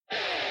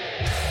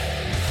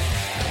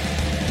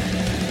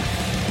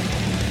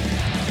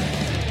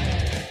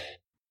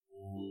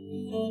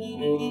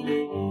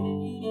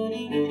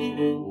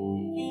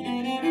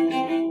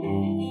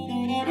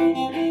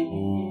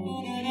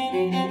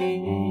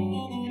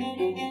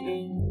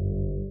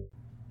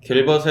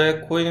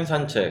길벗의 코인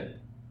산책.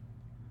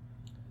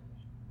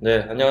 네,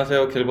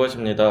 안녕하세요.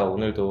 길벗입니다.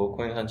 오늘도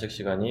코인 산책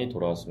시간이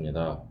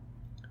돌아왔습니다.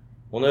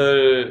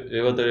 오늘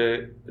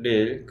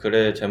읽어드릴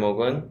글의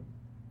제목은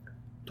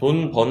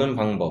돈 버는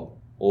방법,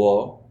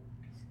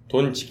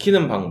 돈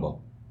지키는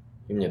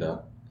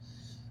방법입니다.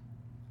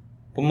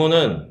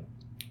 본문은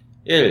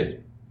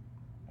 1.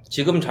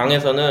 지금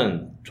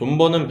장에서는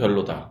존버는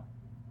별로다.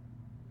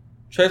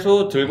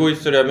 최소 들고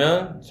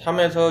있으려면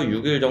 3에서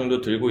 6일 정도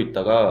들고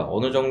있다가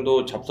어느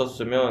정도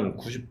잡섰으면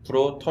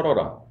 90%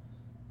 털어라.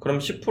 그럼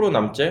 10%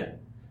 남지?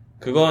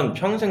 그건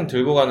평생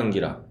들고 가는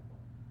기라.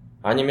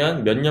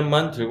 아니면 몇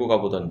년만 들고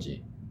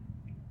가보던지.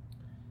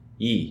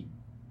 2.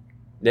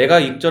 내가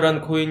익절한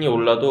코인이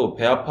올라도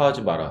배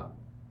아파하지 마라.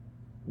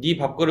 네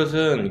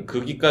밥그릇은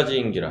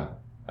거기까지인 기라.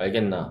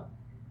 알겠나?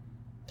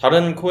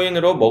 다른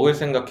코인으로 먹을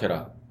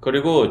생각해라.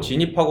 그리고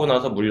진입하고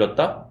나서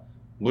물렸다?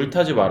 물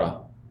타지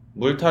마라.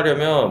 물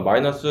타려면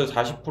마이너스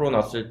 40%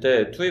 났을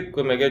때 투입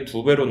금액의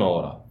 2배로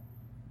넣어라.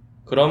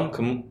 그럼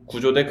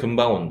구조대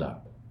금방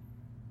온다.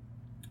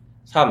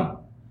 3.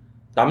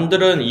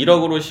 남들은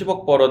 1억으로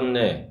 10억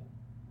벌었네,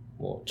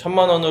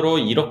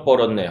 1000만원으로 1억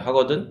벌었네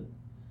하거든?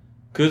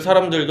 그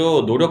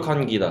사람들도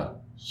노력한 기다.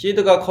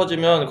 시드가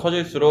커지면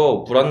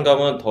커질수록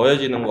불안감은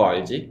더해지는 거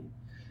알지?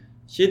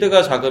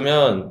 시드가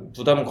작으면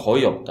부담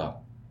거의 없다.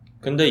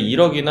 근데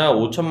 1억이나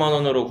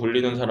 5천만원으로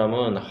굴리는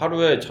사람은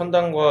하루에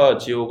천당과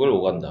지옥을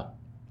오간다.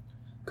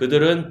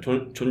 그들은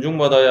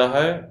존중받아야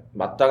할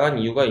마땅한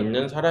이유가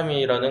있는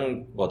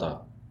사람이라는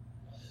거다.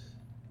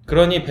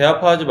 그러니 배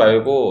아파하지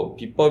말고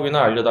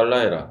비법이나 알려달라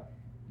해라.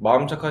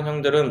 마음 착한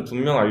형들은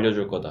분명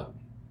알려줄 거다.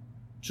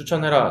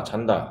 추천해라,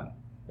 잔다.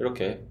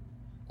 이렇게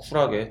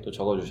쿨하게 또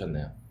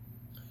적어주셨네요.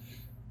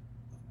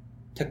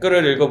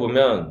 댓글을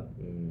읽어보면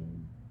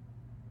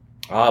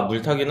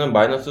물타기는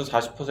마이너스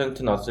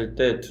 40% 났을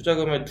때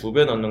투자금의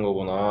 2배 넣는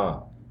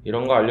거구나.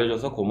 이런 거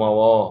알려줘서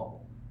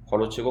고마워.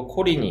 괄호치고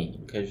코리니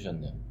이렇게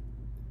해주셨네요.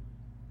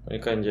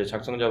 그러니까 이제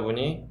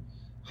작성자분이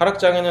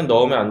하락장에는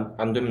넣으면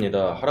안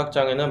됩니다.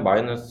 하락장에는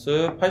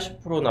마이너스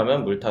 80%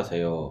 나면 물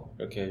타세요.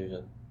 이렇게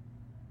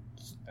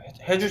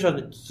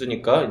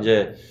해주셨으니까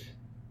이제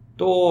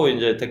또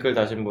이제 댓글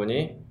다신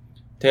분이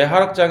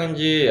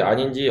대하락장인지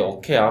아닌지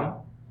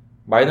어케암.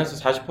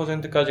 마이너스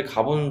 40%까지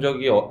가본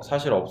적이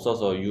사실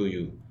없어서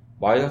유유.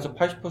 마이너스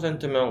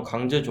 80%면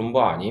강제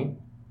존버 아님?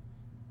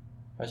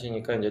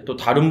 하시니까 이제 또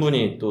다른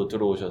분이 또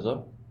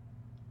들어오셔서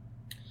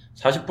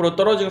 40%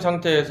 떨어진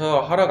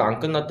상태에서 하락 안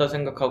끝났다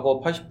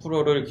생각하고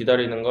 80%를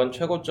기다리는 건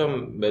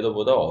최고점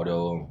매도보다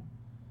어려움.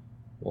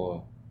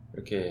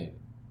 이렇게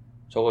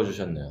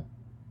적어주셨네요.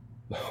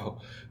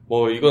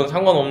 이건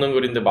상관없는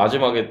글인데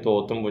마지막에 또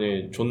어떤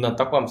분이 존나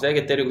딱밤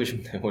세게 때리고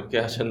싶네 이렇게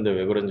하셨는데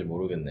왜 그런지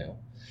모르겠네요.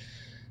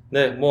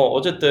 네,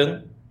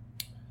 어쨌든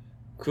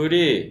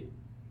글이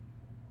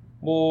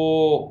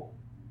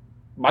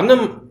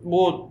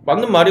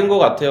맞는 말인 것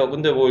같아요.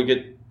 근데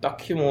이게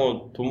딱히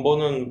돈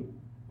버는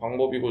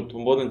방법이고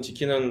돈 버는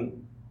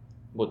지키는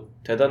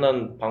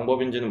대단한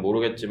방법인지는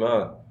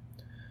모르겠지만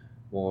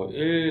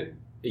 2번,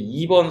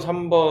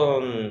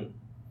 3번은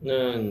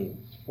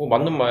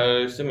맞는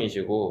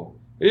말씀이시고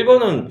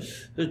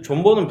 1번은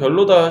존버는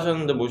별로다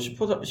하셨는데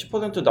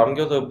 10%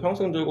 남겨서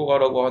평생 들고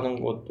가라고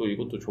하는 것도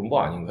이것도 존버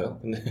아닌가요?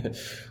 근데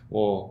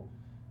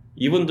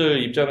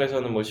이분들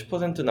입장에서는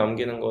 10%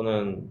 남기는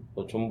거는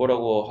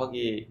존버라고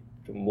하기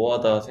좀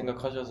뭐하다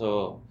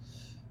생각하셔서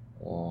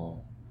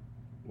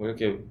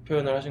이렇게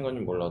표현을 하신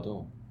건지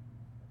몰라도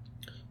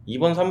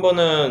 2번,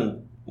 3번은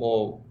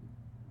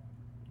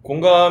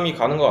공감이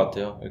가는 것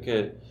같아요.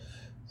 이렇게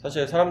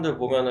사실 사람들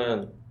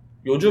보면은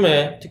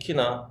요즘에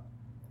특히나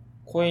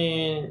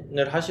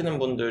코인을 하시는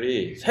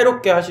분들이,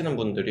 새롭게 하시는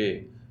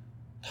분들이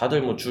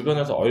다들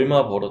주변에서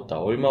얼마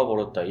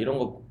벌었다 이런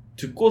거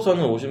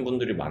듣고서는 오신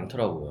분들이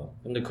많더라고요.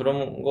 근데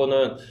그런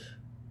거는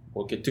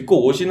이렇게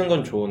듣고 오시는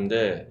건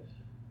좋은데,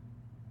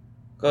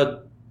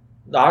 그러니까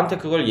나한테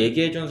그걸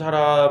얘기해준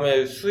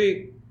사람의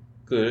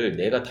수익을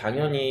내가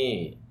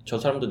당연히 저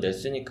사람도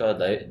냈으니까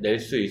낼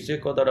수 있을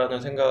거다라는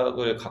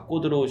생각을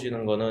갖고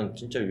들어오시는 거는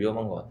진짜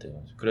위험한 것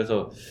같아요.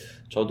 그래서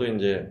저도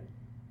이제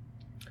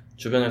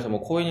주변에서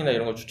코인이나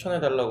이런 걸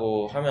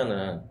추천해달라고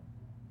하면은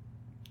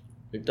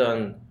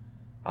일단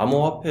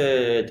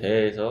암호화폐에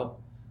대해서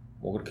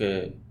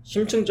그렇게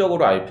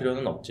심층적으로 알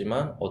필요는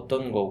없지만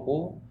어떤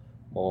거고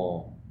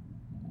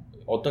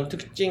어떤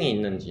특징이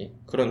있는지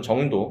그런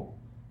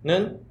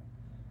정도는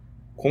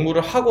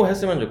공부를 하고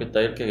했으면 좋겠다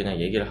이렇게 그냥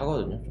얘기를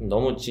하거든요. 좀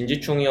너무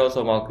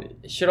진지충이어서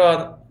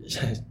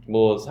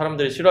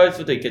사람들이 싫어할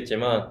수도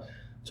있겠지만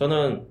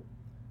저는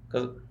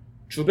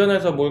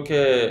주변에서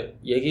이렇게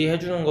얘기해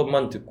주는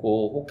것만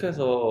듣고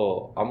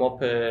혹해서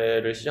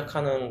암호화폐를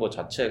시작하는 것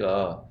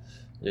자체가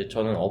이제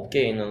저는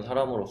업계에 있는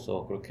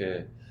사람으로서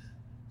그렇게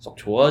썩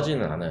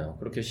좋아하지는 않아요.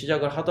 그렇게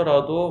시작을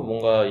하더라도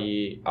뭔가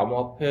이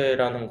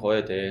암호화폐라는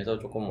거에 대해서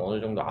조금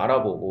어느 정도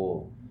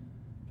알아보고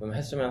좀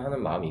했으면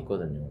하는 마음이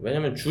있거든요.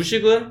 왜냐면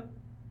주식은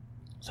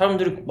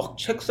사람들이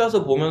책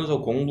사서 보면서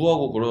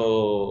공부하고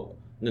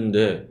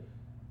그러는데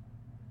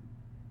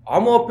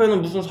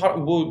암호화폐는 무슨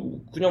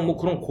그냥 뭐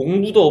그런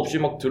공부도 없이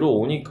막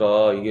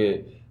들어오니까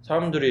이게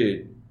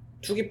사람들이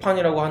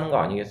투기판이라고 하는 거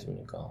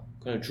아니겠습니까?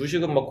 그냥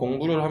주식은 막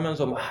공부를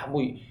하면서 막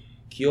뭐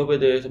기업에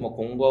대해서 막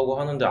공부하고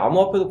하는데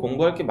암호화폐도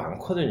공부할 게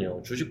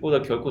많거든요.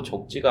 주식보다 결코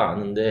적지가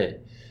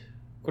않은데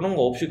그런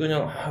거 없이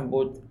그냥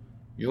뭐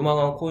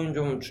유망한 코인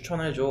좀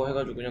추천해줘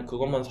해가지고 그냥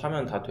그것만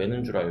사면 다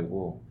되는 줄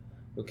알고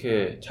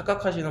이렇게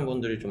착각하시는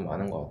분들이 좀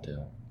많은 것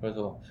같아요.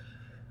 그래서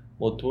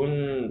뭐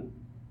돈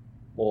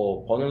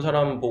버는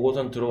사람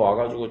보고선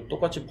들어와가지고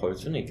똑같이 벌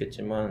수는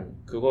있겠지만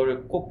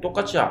그거를 꼭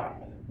똑같이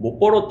못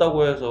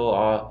벌었다고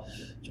해서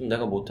좀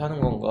내가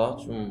못하는 건가?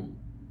 좀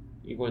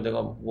이걸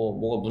내가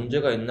뭐가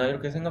문제가 있나?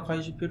 이렇게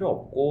생각하실 필요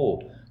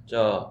없고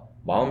자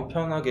마음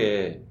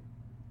편하게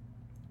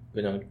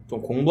그냥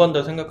좀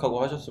공부한다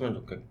생각하고 하셨으면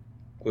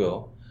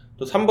좋겠고요.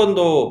 또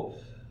 3번도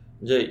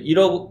이제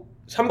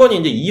 3번이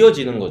이제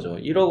이어지는 거죠.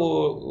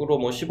 1억으로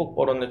뭐 10억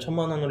벌었네,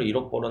 1000만 원으로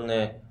 1억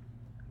벌었네.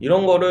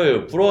 이런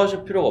거를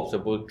부러워하실 필요가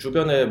없어요. 뭐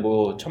주변에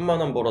뭐 1000만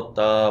원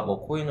벌었다, 뭐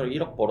코인으로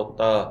 1억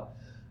벌었다.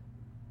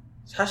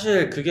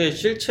 사실 그게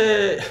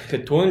실체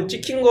돈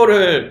찍힌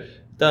거를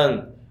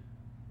일단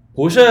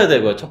보셔야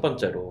되고요. 첫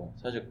번째로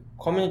사실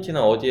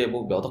커뮤니티나 어디에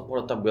뭐 몇 억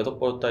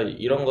벌었다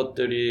이런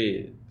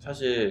것들이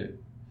사실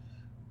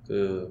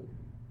그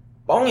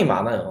뻥이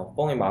많아요.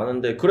 뻥이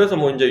많은데 그래서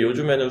뭐 이제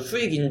요즘에는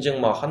수익 인증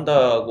막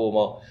한다고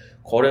막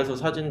거래소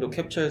사진도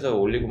캡처해서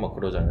올리고 막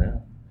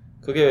그러잖아요.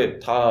 그게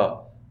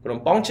다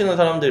그런 뻥치는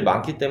사람들이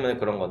많기 때문에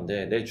그런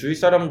건데 내 주위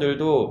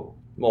사람들도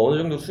뭐 어느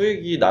정도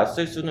수익이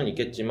났을 수는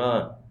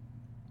있겠지만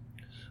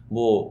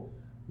뭐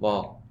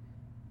막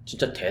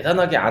진짜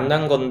대단하게 안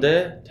난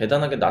건데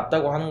대단하게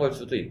났다고 하는 걸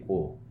수도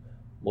있고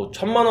뭐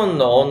 1000만 원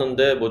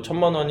넣었는데 뭐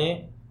 1000만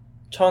원이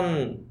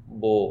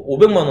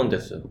 500만 원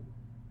됐어요.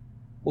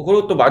 뭐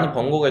그것도 많이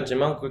번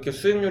거겠지만 그렇게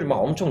수익률이 막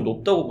엄청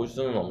높다고 볼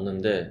수는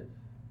없는데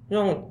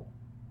그냥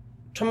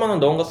 1000만 원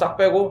넣은 거 싹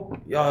빼고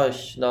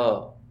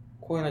나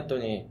코인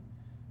했더니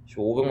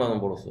 500만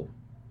원 벌었어.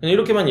 그냥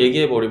이렇게만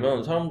얘기해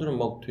버리면 사람들은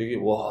막 되게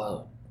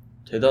와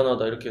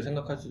대단하다 이렇게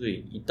생각할 수도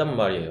있단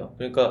말이에요.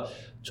 그러니까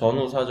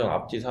전후 사정,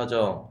 앞뒤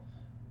사정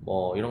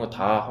뭐 이런 거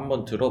다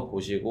한번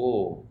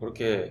들어보시고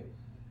그렇게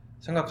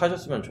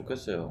생각하셨으면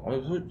좋겠어요.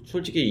 아니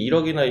솔직히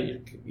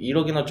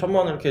 1억이나 1000만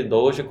원 이렇게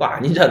넣으실 거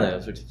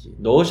아니잖아요. 솔직히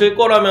넣으실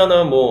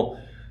거라면은 뭐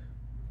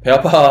배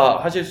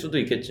아파 하실 수도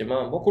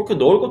있겠지만 뭐 그렇게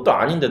넣을 것도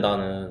아닌데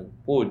나는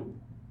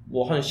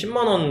뭐 한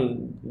 10만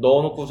원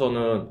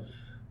넣어놓고서는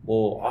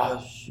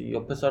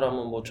옆에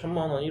사람은 뭐 1000만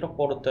원 1억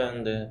벌었다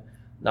했는데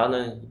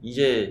나는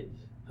이제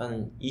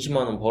한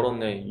 20만 원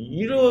벌었네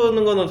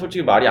이러는 거는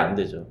솔직히 말이 안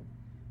되죠.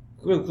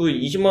 그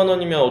 20만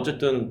원이면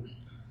어쨌든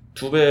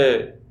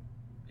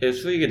 2배의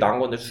수익이 난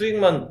건데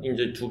수익만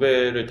이제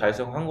 2배를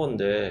달성한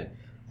건데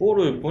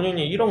그거를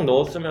본인이 1억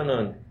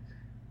넣었으면은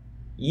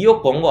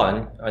 2억 번 거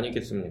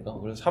아니겠습니까?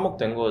 그래서 3억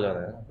된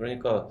거잖아요.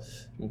 그러니까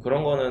좀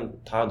그런 거는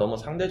다 너무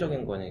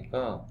상대적인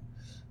거니까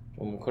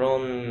좀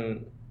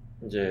그런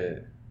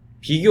이제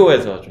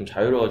비교해서 좀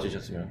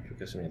자유로워지셨으면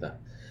좋겠습니다.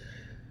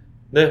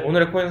 네,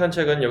 오늘의 코인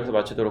산책은 여기서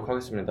마치도록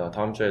하겠습니다.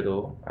 다음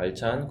주에도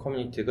알찬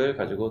커뮤니티를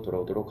가지고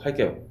돌아오도록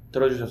할게요.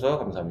 들어주셔서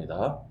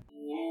감사합니다.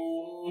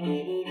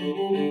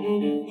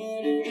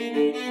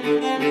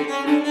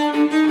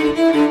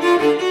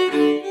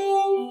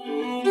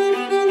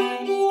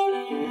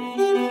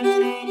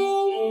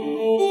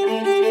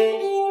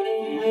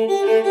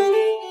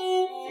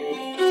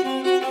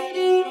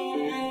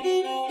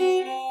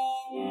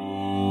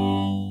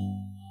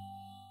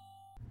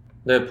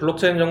 네,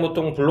 블록체인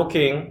정보통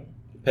블로킹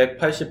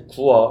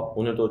 189화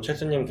오늘도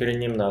체스님,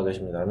 기린님 나와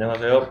계십니다.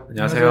 안녕하세요.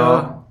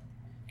 안녕하세요.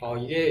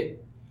 이게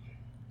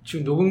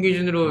지금 녹음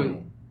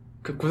기준으로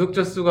그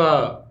구독자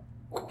수가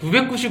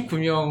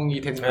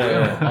 999명이 되는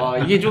거예요.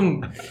 네. 이게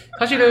좀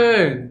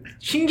사실은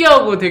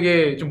신기하고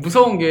되게 좀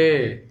무서운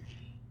게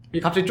이게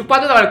갑자기 쭉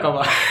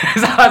빠져나갈까봐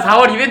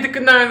 4월 이벤트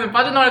끝나면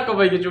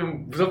빠져나갈까봐 이게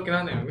좀 무섭긴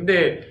하네요.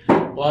 근데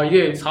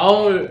이게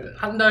 4월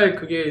한 달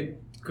그게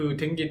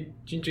된 게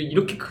진짜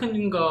이렇게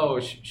큰가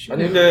싶네요.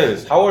 아니 근데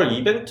 4월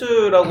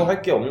이벤트라고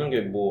할 게 없는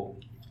게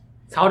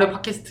 4월에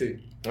팟캐스트.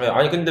 네,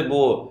 아니 근데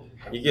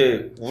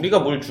이게 우리가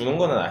뭘 주는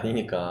건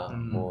아니니까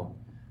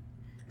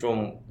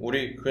좀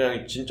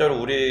그냥 진짜로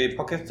우리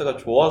팟캐스트가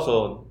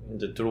좋아서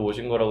이제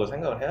들어오신 거라고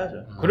생각을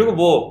해야죠.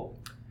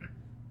 그리고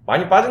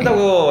많이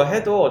빠진다고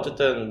해도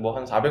어쨌든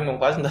한 400명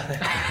빠진다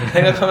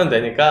생각하면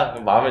되니까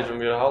마음의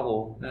준비를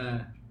하고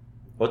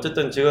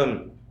어쨌든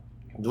지금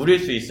누릴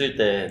수 있을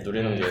때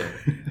누리는 게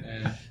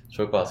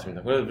좋을 것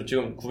같습니다. 그래서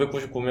지금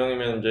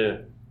 999명이면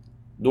이제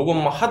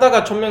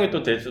녹음하다가 1000명이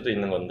또 될 수도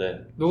있는 건데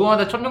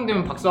녹음하다 1000명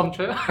되면 박수 한번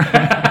쳐요?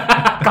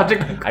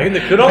 갑자기 아니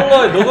근데 그런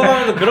거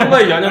녹음하면서 그런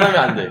거에 연연하면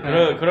안 돼.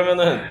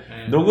 그러면은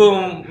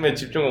녹음에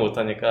집중을 못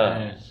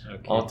하니까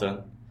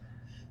아무튼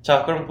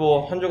자 그럼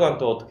한 주간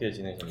또 어떻게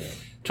지내셨나요?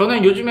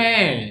 저는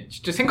요즘에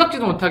진짜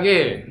생각지도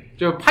못하게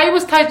저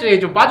 5스타즈에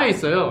좀 빠져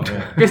있어요.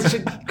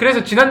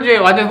 그래서 지난주에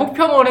완전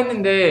혹평을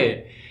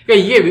했는데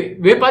그러니까 이게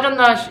왜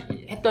빠졌나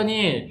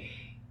했더니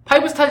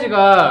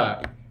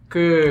 5스타즈가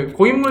그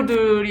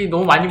고인물들이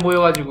너무 많이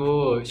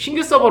모여가지고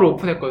신규 서버를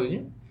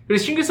오픈했거든요.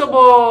 그래서 신규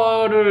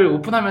서버를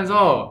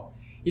오픈하면서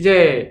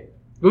이제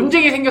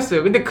논쟁이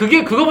생겼어요. 근데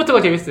그거부터가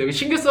재밌어요.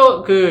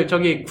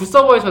 굿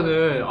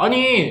서버에서는,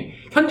 아니,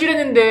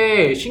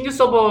 현질했는데 신규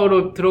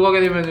서버로 들어가게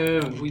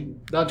되면은,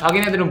 나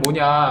자기네들은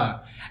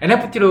뭐냐,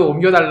 NFT로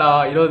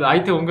옮겨달라, 이런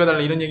아이템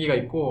옮겨달라, 이런 얘기가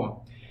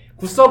있고,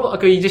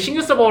 이제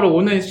신규 서버로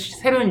오는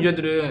새로운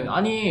유저들은,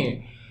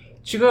 아니,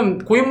 지금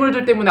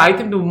고인물들 때문에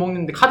아이템도 못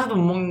먹는데, 카드도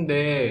못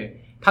먹는데,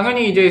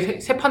 당연히 이제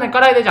새 판을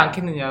깔아야 되지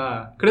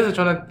않겠느냐. 그래서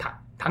저는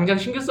당장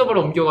신규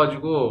서버로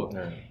옮겨가지고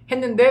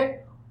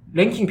했는데,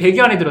 랭킹 100위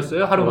안에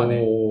들었어요, 하루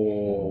만에.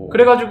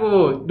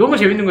 그래가지고 너무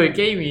재밌는 거예요,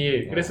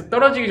 게임이. 그래서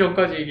떨어지기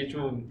전까지 이게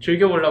좀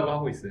즐겨보려고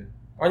하고 있어요.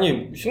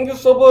 아니, 신규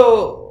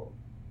서버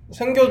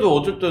생겨도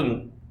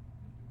어쨌든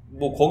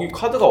뭐 거기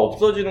카드가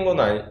없어지는 건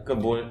아니니까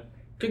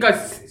그러니까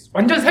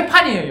완전 새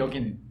판이에요,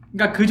 여기는.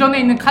 그러니까 그 전에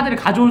있는 카드를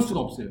가져올 수가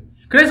없어요.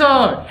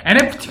 그래서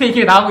NFT가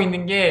이게 나오고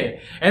있는 게,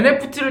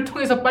 NFT를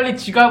통해서 빨리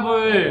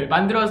지갑을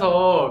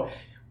만들어서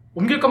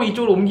옮길 거면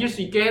이쪽으로 옮길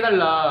수 있게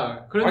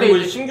해달라. 그런데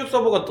아니, 신규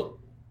서버가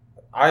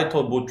아예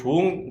더 뭐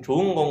좋은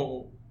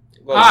건가?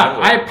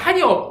 아예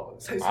판이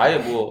아예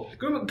뭐.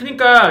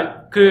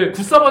 그러니까 굿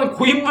서버는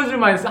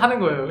고인물들만 하는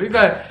거예요.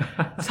 그러니까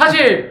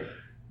사실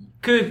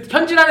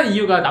현질하는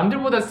이유가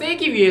남들보다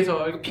세기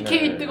위해서,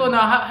 PK 뜨거나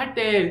할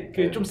때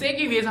좀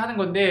세기 위해서 하는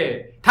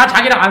건데, 다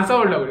자기랑 안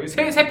싸우려고 그래요.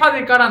 새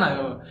판을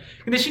깔아놔요.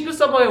 근데 신규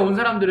서버에 온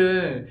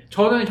사람들은,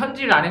 저는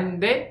현질을 안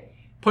했는데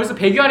벌써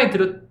 100위 안에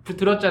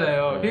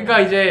들었잖아요.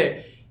 그러니까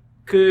이제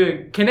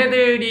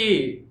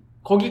걔네들이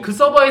거기 그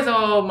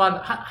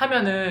서버에서만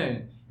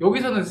하면은,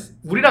 여기서는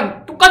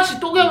우리랑 똑같이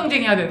또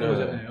경쟁해야 되는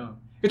거잖아요.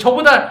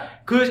 저보다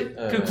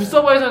굿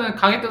서버에서는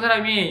강했던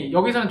사람이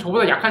여기서는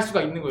저보다 약할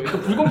수가 있는 거예요.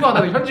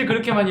 불공평하다고. 현질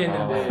그렇게 많이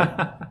했는데.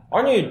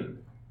 아니,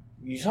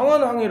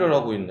 이상한 항의를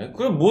하고 있네.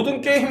 그 모든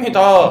게임이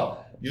다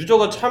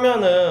유저가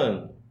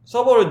차면은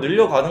서버를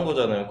늘려가는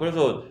거잖아요.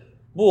 그래서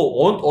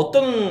뭐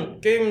어떤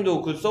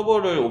게임도 그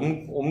서버를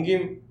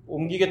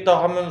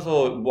옮기겠다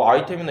하면서 뭐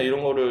아이템이나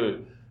이런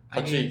거를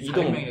같이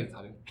이동.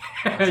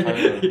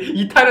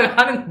 이탈을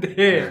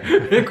하는데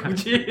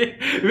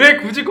왜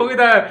굳이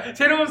거기다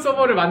새로운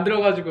서버를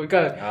만들어가지고,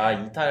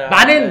 그러니까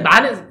많은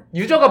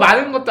유저가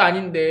많은 것도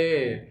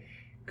아닌데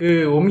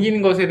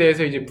옮기는 것에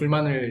대해서 이제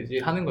불만을 이제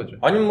하는 거죠.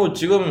 아니 뭐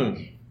지금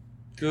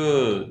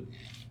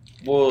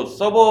뭐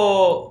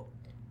서버,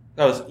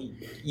 그러니까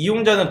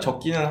이용자는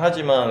적기는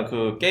하지만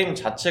그 게임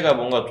자체가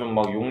뭔가 좀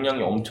막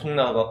용량이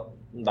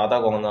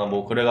엄청나다거나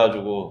뭐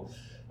그래가지고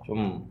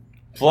좀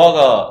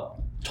부하가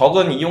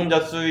적은 이용자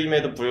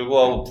수임에도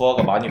불구하고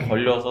부하가 많이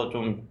걸려서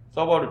좀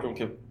서버를 좀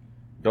이렇게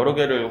여러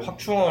개를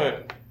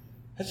확충을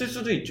했을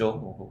수도 있죠,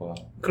 뭐 그거야.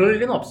 그럴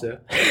리는 없어요.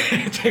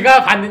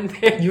 제가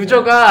봤는데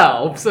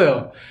유저가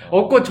없어요.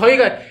 없고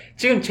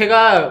지금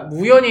제가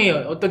우연히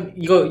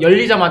이거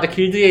열리자마자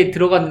길드에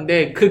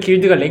들어갔는데 그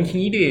길드가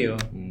랭킹 1위예요.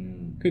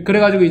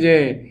 그래가지고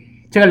이제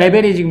제가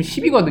레벨이 지금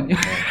 10이거든요.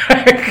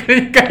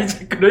 그러니까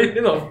이제 그럴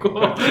리는 없고.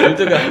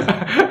 길드가.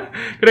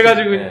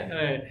 그래가지고,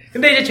 네.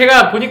 근데 이제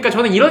제가 보니까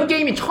저는 이런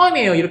게임이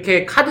처음이에요.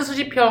 이렇게 카드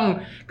수집형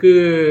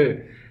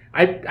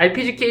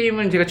RPG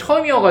게임은 제가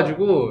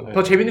처음이어가지고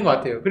더 재밌는 것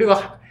같아요. 그리고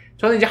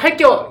저는 이제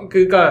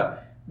그러니까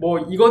뭐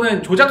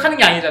이거는 조작하는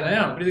게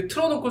아니잖아요. 그래서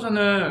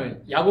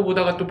틀어놓고서는 야구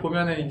보다가 또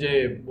보면은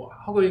이제 뭐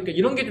하고, 그러니까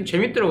이런 게 좀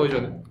재밌더라고요,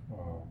 저는.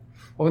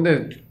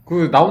 근데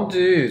나온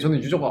지 저는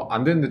유저가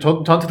안 됐는데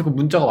저한테도 그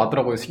문자가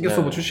왔더라고요. 신규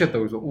서버 출시했다고.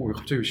 그래서 왜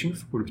갑자기 신규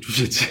서버를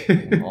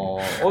출시했지?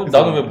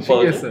 나는 왜 못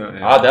받았지? 네.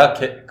 내가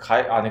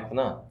가입 안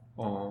했구나.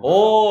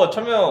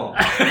 1000명.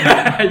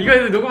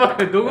 이거는 녹음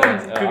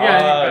그게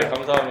아니니까.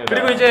 감사합니다.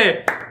 그리고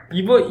이제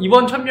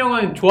이번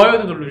 1000명은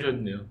좋아요도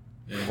누르셨네요.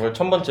 뭘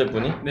 1000번째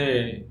분이?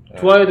 네.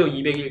 좋아요도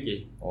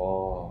 201개.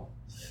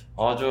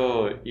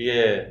 아주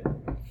이게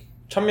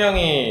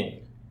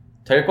 1000명이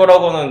될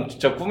거라고는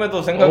진짜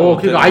꿈에도 생각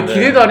못 했는데. 그러니까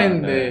기대도 안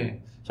했는데.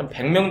 네. 참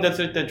 100명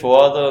됐을 때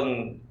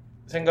좋아하던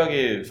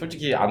생각이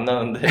솔직히 안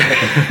나는데.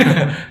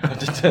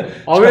 어쨌든.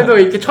 그래도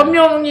이렇게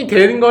 1000명이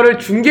되는 거를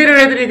중계를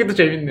해드리는 게 또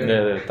재밌네요.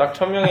 네. 딱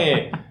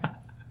 1000명이,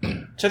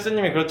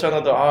 체스님이 그렇지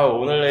않아도,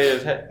 오늘 내일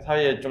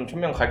사이에 좀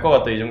 1000명 갈 것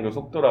같다, 이 정도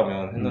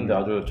속도라면 했는데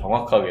아주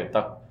정확하게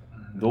딱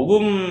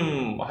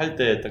녹음할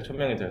때 딱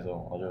 1000명이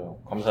돼서 아주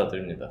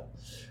감사드립니다.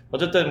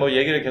 어쨌든 뭐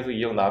얘기를 계속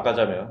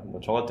이어나가자면,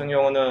 뭐 저 같은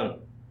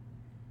경우는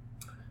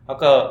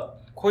아까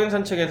코인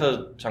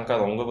산책에서 잠깐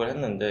언급을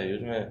했는데,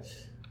 요즘에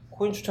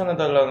코인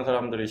추천해달라는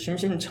사람들이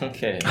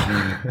심심찮게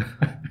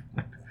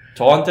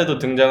저한테도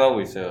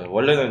등장하고 있어요.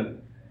 원래는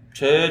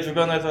제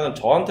주변에서는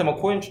저한테 막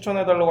코인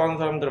추천해달라고 하는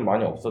사람들은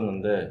많이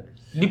없었는데,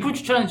 리플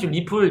추천은 지금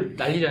리플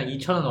난리잖아요.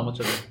 2,000원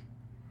넘었잖아요.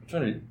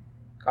 좀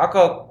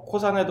아까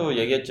코산에도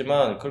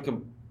얘기했지만 그렇게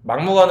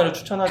막무가내로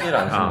추천하지를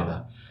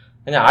않습니다.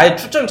 그냥 아예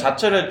추천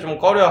자체를 좀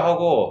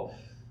꺼려하고,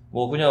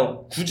 뭐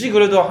그냥 굳이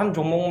그래도 한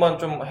종목만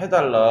좀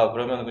해달라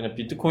그러면 그냥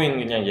비트코인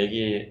그냥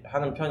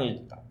얘기하는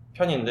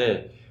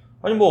편인데,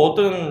 아니 뭐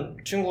어떤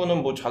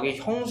친구는 뭐 자기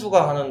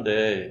형수가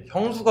하는데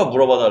형수가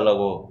물어봐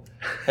달라고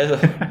해서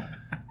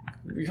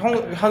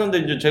형 하는데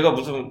이제 제가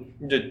무슨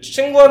이제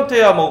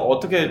친구한테야 뭐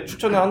어떻게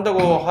추천을 한다고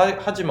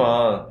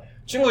하지만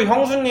친구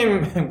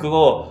형수님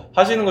그거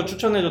하시는 거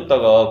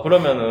추천해줬다가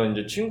그러면은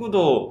이제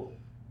친구도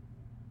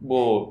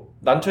뭐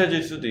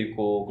난처해질 수도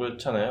있고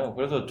그렇잖아요.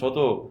 그래서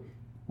저도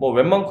뭐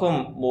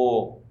웬만큼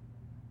뭐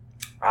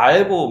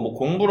알고 뭐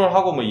공부를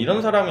하고 뭐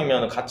이런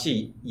사람이면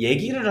같이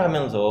얘기를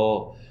하면서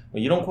뭐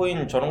이런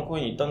코인 저런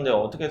코인 있던데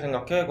어떻게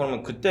생각해?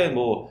 그러면 그때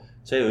뭐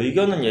제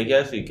의견은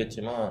얘기할 수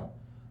있겠지만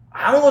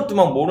아무것도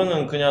막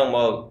모르는 그냥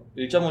막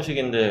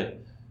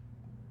일자무식인데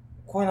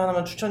코인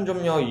하나만 추천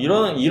좀요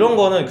이런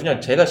거는 그냥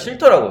제가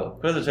싫더라고요.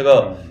 그래서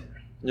제가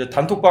이제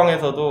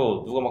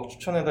단톡방에서도 누가 막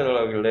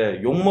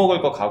추천해달라길래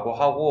욕먹을 거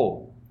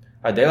각오하고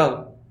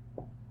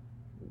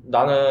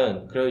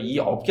나는 그래 이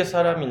업계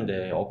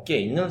사람인데 업계에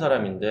있는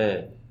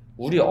사람인데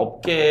우리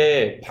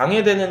업계에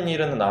방해되는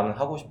일은 나는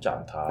하고 싶지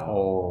않다.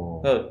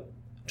 그러니까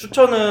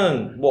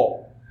추천은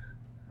뭐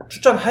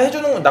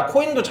추천해주는 건 나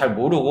코인도 잘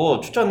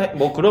모르고 추천해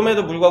뭐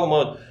그럼에도 불구하고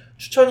뭐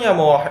추천이야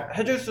뭐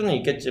해줄 수는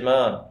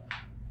있겠지만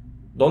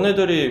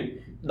너네들이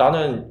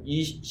나는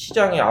이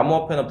시장에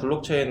암호화폐나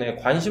블록체인에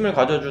관심을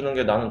가져주는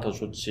게 나는 더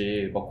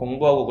좋지 막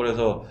공부하고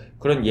그래서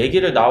그런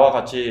얘기를 나와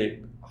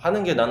같이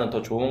하는 게 나는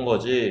더 좋은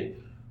거지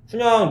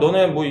그냥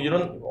너네 뭐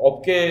이런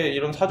업계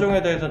이런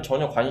사정에 대해서는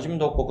전혀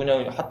관심도 없고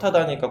그냥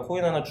핫하다니까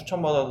코인 하나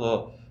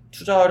추천받아서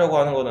투자하려고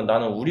하는 거는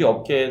나는 우리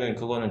업계에는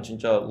그거는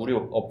진짜 우리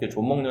업계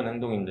존먹는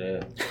행동인데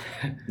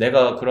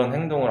내가 그런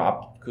행동을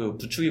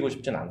부추기고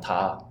싶진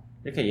않다.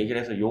 이렇게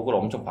얘기를 해서 욕을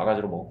엄청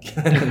바가지로 먹긴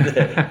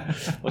했는데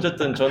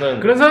어쨌든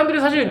저는 그런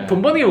사람들이 사실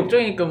돈 버는 게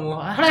목적이니까 뭐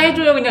하나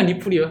해줘요 그냥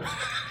리플이요.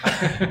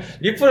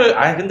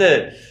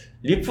 근데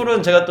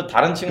리플은 제가 또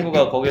다른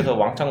친구가 거기서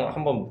왕창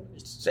한번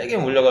세게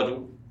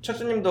물려가지고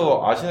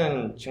최수님도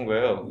아시는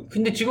친구예요.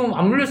 근데 지금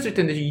안 물렸을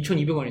텐데 지금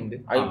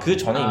 2,200원인데. 아니 그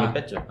전에 이미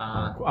뺐죠.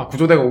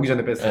 구조대가 오기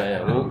전에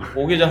뺐어요.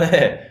 네, 오기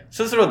전에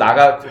스스로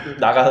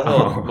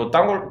나가서 뭐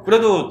딴 걸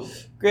그래도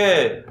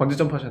꽤 번지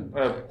점프하셨네.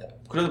 네,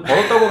 그래도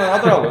벌었다고는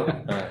하더라고요.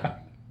 네.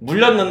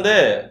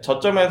 물렸는데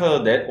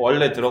저점에서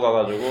원래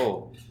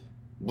들어가가지고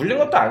물린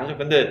것도 아니죠.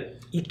 근데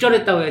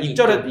입절했다고 해야지.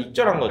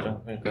 입절한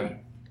거죠. 그러니까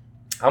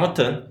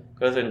아무튼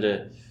그래서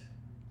이제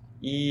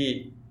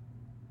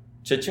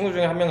제 친구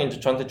중에 한 명이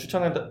저한테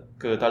추천해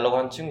달라고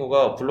한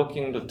친구가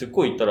블로킹도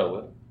듣고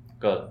있더라고요.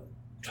 그러니까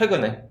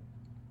최근에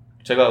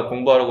제가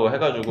공부하려고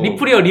해가지고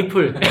리플이요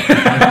리플.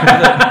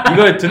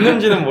 이걸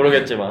듣는지는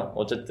모르겠지만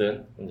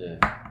어쨌든 이제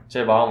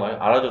제 마음을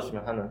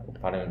알아줬으면 하는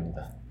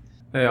바람입니다.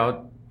 네,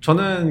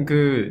 저는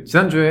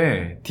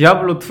지난주에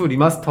디아블로2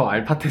 리마스터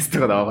알파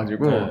테스트가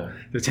나와가지고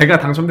제가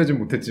당첨되진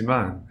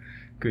못했지만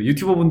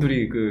유튜버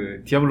분들이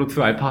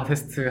디아블로2 알파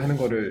테스트 하는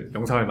거를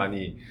영상을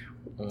많이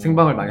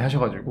생방을 많이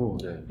하셔가지고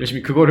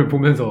열심히 그거를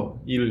보면서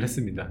일을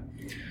했습니다.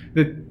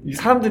 근데 이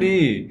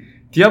사람들이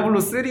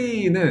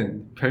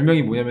디아블로3는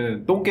별명이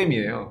뭐냐면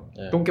똥게임이에요.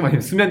 똥게임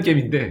아니면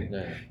수면게임인데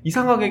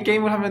이상하게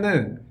게임을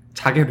하면은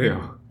자게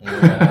돼요.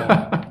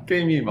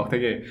 게임이 막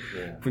되게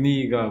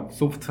분위기가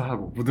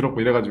소프트하고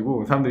부드럽고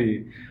이래가지고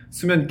사람들이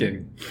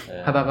수면게임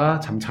하다가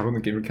잠 잘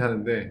오는 게임 이렇게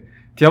하는데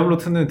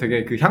디아블로2는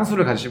되게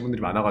향수를 가지신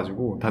분들이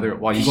많아가지고 다들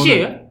와 PC예요?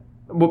 이거는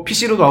뭐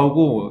PC로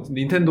나오고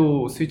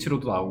닌텐도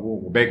스위치로도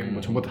나오고 맥 뭐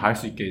전부 다 할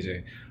수 있게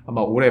이제 아마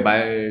올해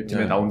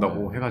말쯤에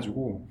나온다고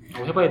해가지고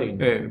해봐야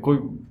되겠네. 네, 거의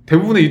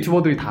대부분의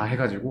유튜버들이 다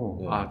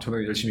해가지고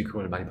저는 열심히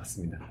그걸 많이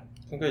봤습니다.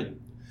 그러니까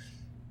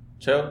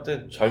제가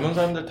그때 젊은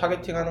사람들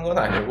타겟팅하는 건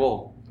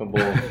아니고 뭐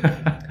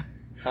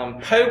한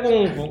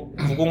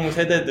 8090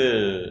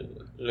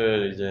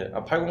 세대들을 이제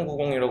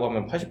 8090이라고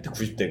하면 80대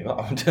 90대인가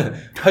아무튼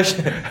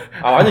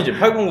아니지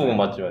 8090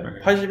 맞죠.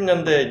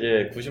 80년대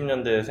이제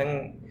 90년대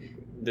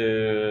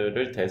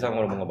생들을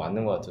대상으로 뭔가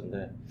맞는 것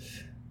같은데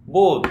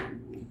뭐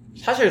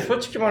사실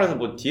솔직히 말해서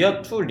뭐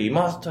디아2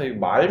 리마스터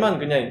말만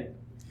그냥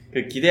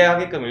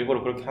기대하게끔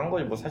일부러 그렇게 한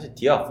거지 뭐 사실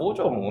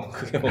디아4죠 뭐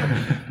그게 뭐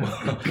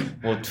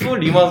 2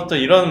 리마스터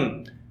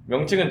이런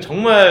명칭은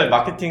정말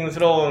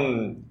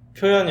마케팅스러운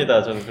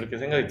표현이다 저는 그렇게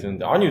생각이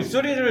드는데 아니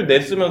 3를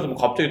냈으면서 뭐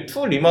갑자기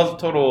 2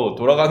 리마스터로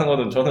돌아가는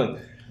거는 저는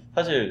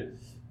사실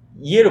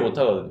이해를 못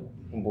하거든요.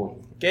 뭐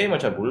게임을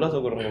잘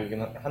몰라서 그런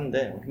거긴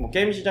한데 뭐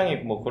게임 시장이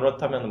뭐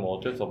그렇다면 뭐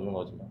어쩔 수 없는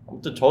거지만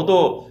아무튼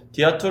저도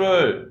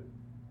디아2를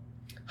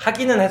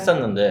하기는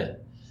했었는데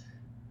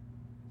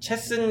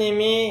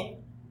체스님이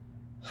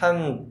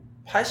한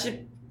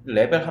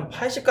레벨 한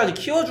 80까지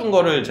키워준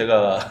거를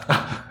제가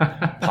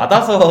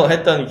받아서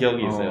했던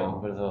기억이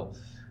있어요. 그래서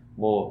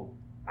뭐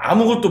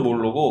아무것도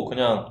모르고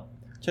그냥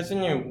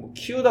체스님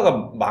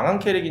키우다가 망한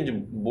캐릭인지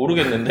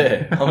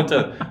모르겠는데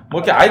아무튼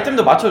뭐 이렇게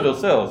아이템도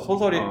맞춰줬어요.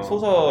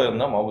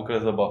 소서였나? 뭐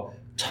그래서 막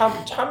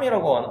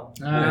참이라고 하나?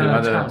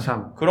 맞아요.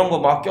 참. 그런 거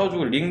막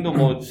껴주고 링도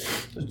뭐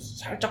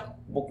살짝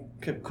뭐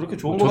그렇게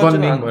좋은 거 조던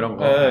같지는 링 뭐 이런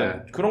거.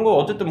 그런 거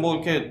어쨌든 뭐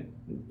이렇게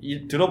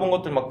들어본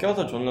것들 막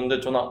껴서 줬는데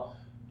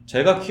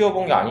제가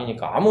키워본 게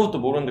아니니까 아무것도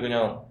모르는데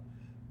그냥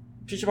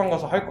PC방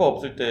가서 할 거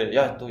없을 때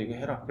야 너 이거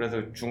해라 그래서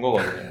준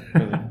거거든요.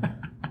 그래서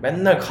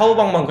맨날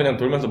카우방만 그냥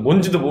돌면서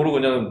뭔지도 모르고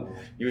그냥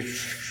이거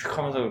슉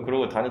하면서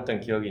그러고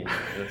다녔던 기억이 있는데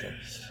그래서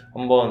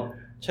한번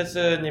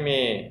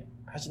체스님이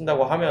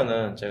하신다고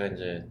하면은 제가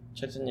이제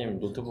채스님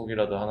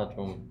노트북이라도 하나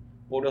좀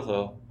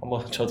뿌려서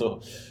한번 저도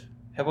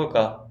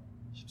해볼까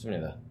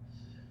싶습니다.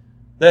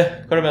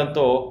 네, 그러면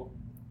또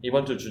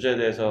이번 주 주제에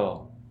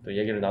대해서 또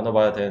얘기를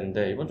나눠봐야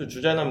되는데, 이번 주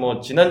주제는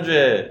뭐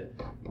지난주에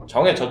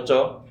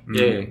정해졌죠.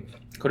 예.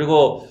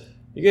 그리고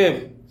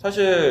이게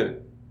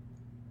사실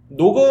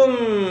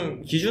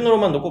녹음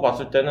기준으로만 놓고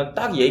봤을 때는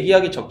딱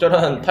얘기하기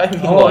적절한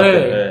타이밍인 것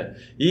같아요. 네.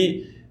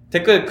 이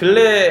댓글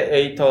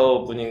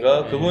글래에이터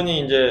분인가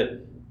그분이 이제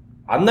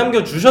안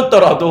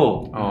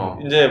남겨주셨더라도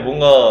이제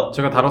뭔가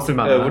제가 다뤘을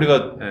만한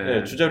우리가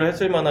주제로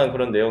했을 만한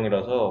그런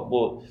내용이라서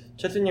뭐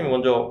채스님이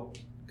먼저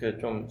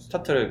좀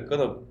스타트를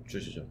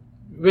끊어주시죠.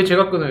 왜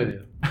제가 끊어야 돼요?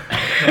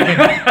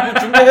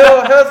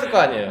 준비해왔을 거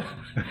아니에요.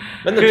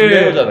 맨날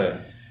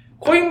준비해오잖아요.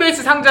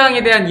 코인베이스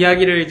상장에 대한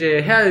이야기를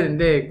이제 해야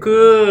되는데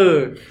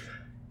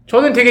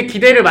저는 되게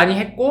기대를 많이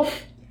했고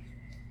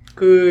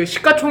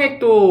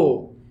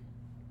시가총액도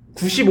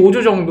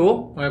 95조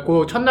정도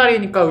그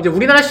첫날이니까 이제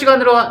우리나라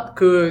시간으로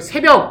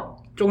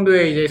새벽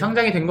정도에 이제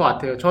상장이 된 것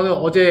같아요. 저는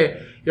어제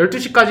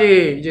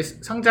 12시까지 이제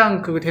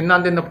상장 됐나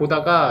안 됐나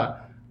보다가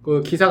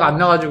기사가 안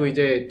나가지고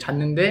이제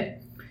잤는데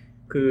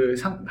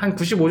한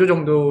 95조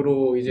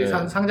정도로 이제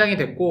상장이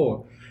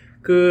됐고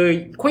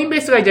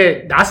코인베이스가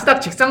이제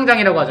나스닥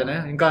직상장이라고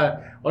하잖아요. 그러니까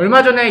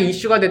얼마 전에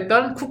이슈가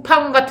됐던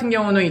쿠팡 같은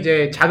경우는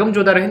이제 자금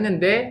조달을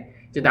했는데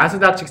이제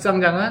나스닥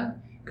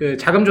직상장은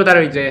자금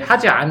조달을 이제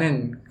하지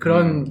않은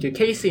그런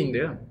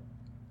케이스인데요.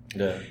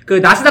 네.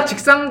 나스닥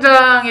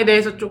직상장에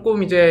대해서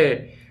조금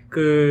이제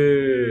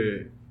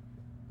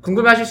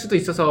궁금해하실 수도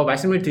있어서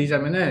말씀을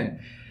드리자면은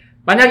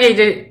만약에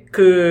이제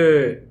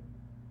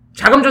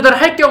자금 조달을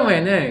할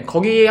경우에는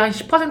거기 한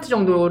 10%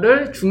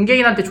 정도를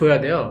중개인한테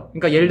줘야 돼요.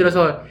 그러니까 예를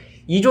들어서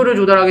 2조를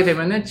조달하게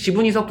되면은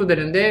지분 이석도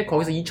되는데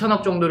거기서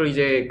 2천억 정도를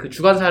이제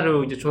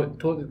주관사로 이제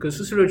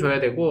수수료를 줘야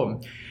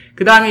되고,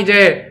 그 다음에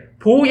이제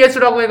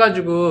보호예수라고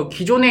해가지고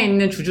기존에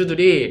있는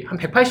주주들이 한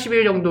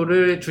 180일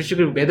정도를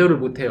주식을 매도를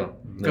못해요.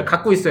 그러니까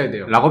갖고 있어야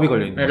돼요. 락업이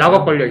걸려있는 네,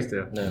 락업 걸려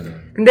있어요. 네.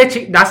 근데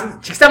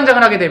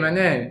직상장을 하게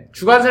되면은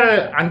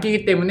주관사를 안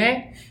끼기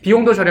때문에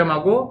비용도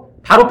저렴하고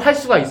바로 팔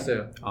수가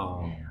있어요.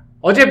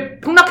 어제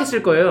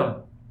폭락했을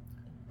거예요.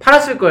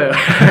 팔았을 거예요.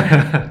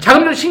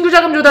 신규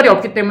자금 조달이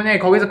없기 때문에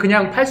거기서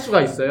그냥 팔 수가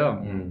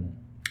있어요.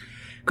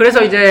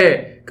 그래서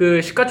이제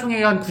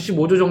시가총액이 한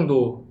 95조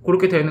정도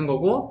그렇게 되는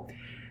거고,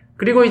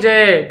 그리고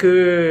이제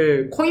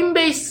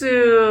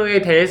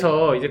코인베이스에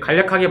대해서 이제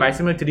간략하게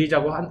말씀을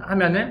드리자고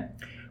하면은,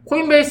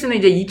 코인베이스는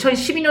이제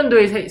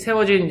 2012년도에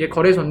세워진 이제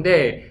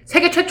거래소인데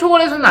세계 최초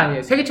거래소는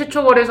아니에요. 세계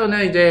최초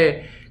거래소는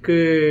이제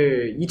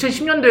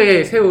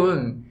 2010년도에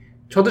세운,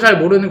 저도 잘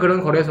모르는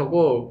그런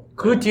거래소고,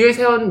 그 뒤에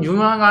세운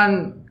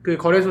유명한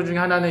거래소 중에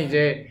하나는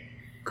이제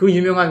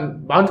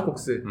유명한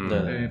마운트콕스,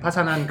 네,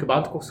 파산한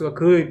마운트콕스가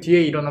그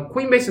뒤에 일어난,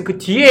 코인베이스는 그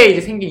뒤에 이제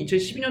생긴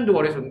 2012년도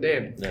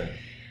거래소인데, 네.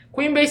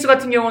 코인베이스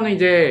같은 경우는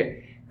이제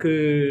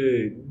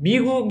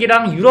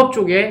미국이랑 유럽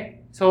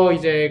쪽에서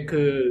이제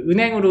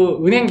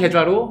은행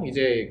계좌로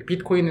이제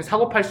비트코인을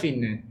사고 팔 수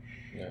있는,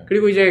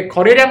 그리고 이제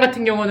거래량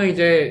같은 경우는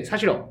이제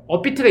사실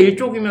업비트가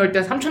 1조 규모일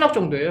때 3천억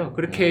정도예요.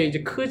 그렇게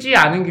이제 크지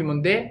않은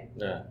규모인데,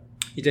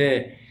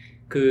 이제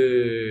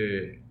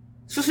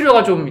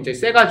수수료가 좀 이제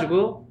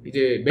세가지고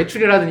이제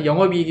매출이라든지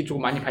영업이익이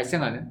조금 많이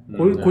발생하는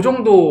그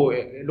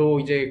정도로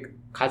이제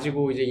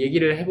가지고 이제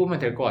얘기를 해보면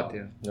될 것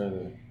같아요.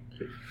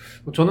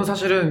 저는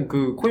사실은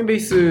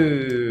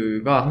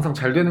코인베이스가 항상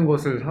잘 되는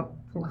것을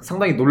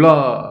상당히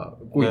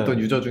놀라고 있던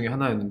유저 중에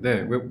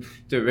하나였는데,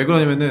 왜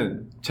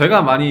그러냐면은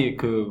제가 많이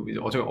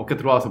어제 어깨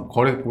들어와서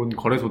본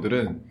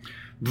거래소들은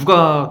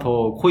누가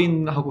더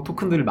코인하고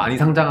토큰들을 많이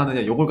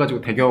상장하느냐, 요걸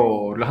가지고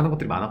대결을 하는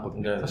것들이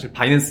많았거든요. 사실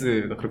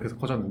바이낸스가 그렇게 해서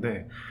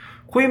커졌는데,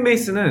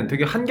 코인베이스는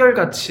되게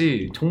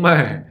한결같이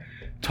정말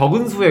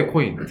적은 수의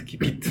코인, 특히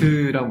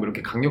비트랑 뭐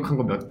이렇게 강력한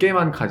거 몇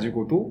개만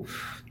가지고도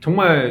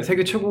정말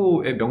세계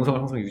최고의 명성을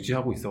항상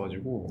유지하고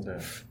있어가지고,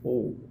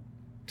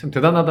 참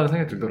대단하다는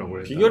생각이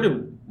들더라고요. 비결이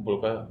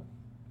뭘까요?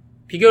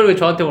 비결을 왜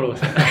저한테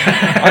물어보세요?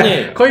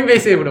 아니,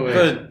 코인베이스에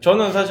물어봐요.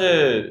 저는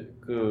사실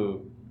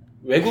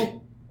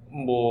외국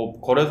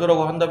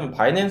거래소라고 한다면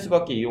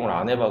바이낸스밖에 이용을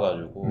안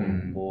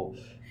해봐가지고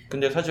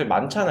근데 사실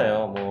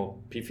많잖아요.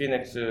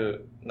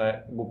 비파이넥스나요?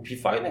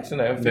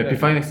 네,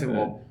 비파이넥스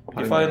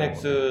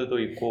비파이넥스도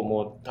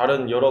있고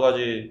다른 여러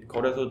가지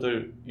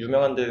거래소들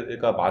유명한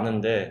데가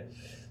많은데,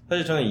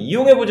 사실 저는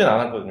이용해보진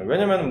않았거든요.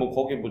 왜냐면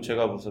거기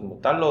제가 무슨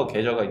달러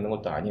계좌가 있는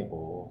것도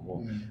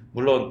아니고,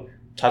 물론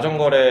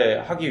자전거래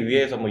하기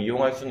위해서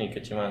이용할 수는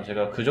있겠지만,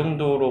 제가 그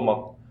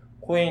정도로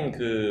코인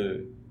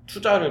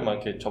투자를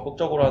이렇게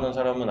적극적으로 하는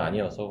사람은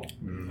아니어서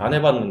안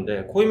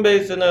해봤는데,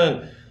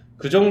 코인베이스는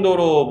그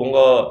정도로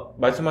뭔가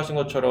말씀하신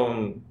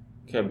것처럼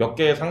몇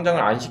개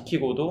상장을 안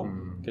시키고도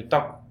이렇게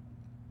딱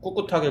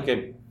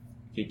꿋꿋하게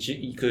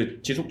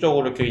이렇게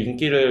지속적으로 이렇게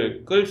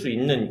인기를 끌 수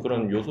있는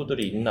그런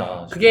요소들이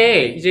있나.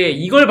 그게 이제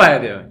이걸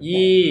봐야 돼요.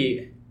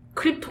 이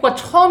크립토가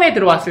처음에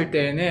들어왔을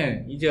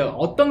때는 이제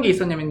어떤 게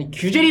있었냐면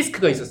규제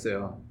리스크가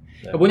있었어요.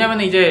 그러니까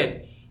뭐냐면은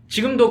이제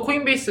지금도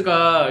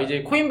코인베이스가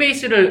이제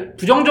코인베이스를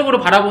부정적으로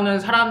바라보는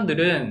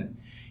사람들은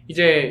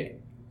이제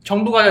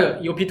정부가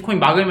이거 비트코인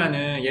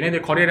막으면은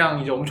얘네들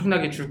거래량 이제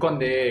엄청나게 줄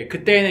건데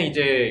그때는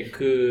이제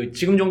그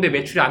지금 정도의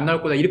매출이 안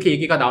나올 거다 이렇게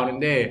얘기가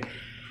나오는데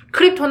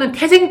크립토는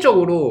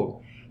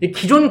태생적으로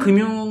기존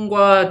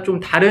금융과 좀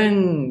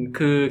다른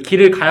그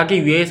길을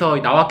가기 위해서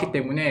나왔기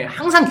때문에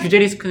항상 규제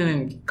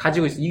리스크는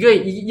가지고 있어요.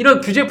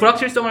 이런 규제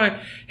불확실성을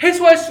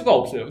해소할 수가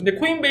없어요. 근데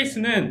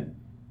코인베이스는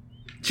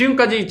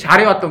지금까지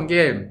잘해왔던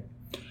게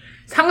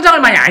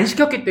상장을 많이 안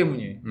시켰기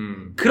때문이에요.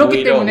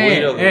 그렇기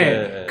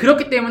때문에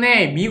그렇기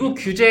때문에 미국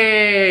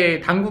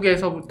규제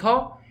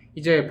당국에서부터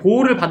이제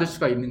보호를 받을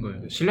수가 있는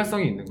거예요.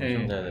 신뢰성이 있는 거죠.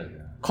 네네.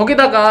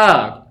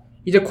 거기다가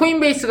이제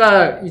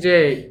코인베이스가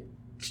이제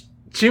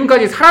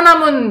지금까지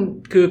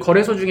살아남은 그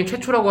거래소 중에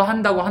최초라고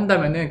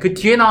한다면은 그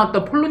뒤에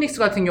나왔던 폴루닉스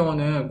같은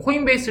경우는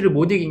코인베이스를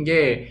못 이긴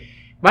게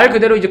말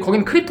그대로 이제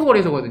거기는 크립토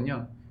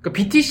거래소거든요. 그러니까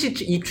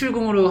BTC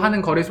입출금으로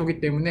하는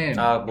거래소기 때문에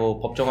뭐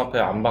법정화폐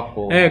안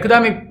받고. 네,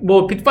 그다음에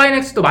뭐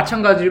빗파이넥스도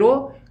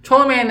마찬가지로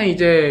처음에는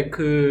이제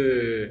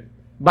그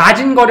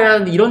마진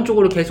거래라든지 이런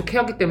쪽으로 계속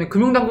해왔기 때문에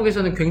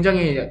금융당국에서는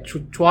굉장히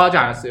좋아하지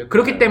않았어요.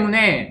 그렇기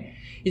때문에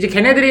이제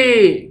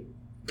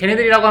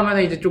걔네들이라고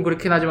하면 이제 좀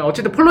그렇긴 하지만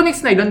어쨌든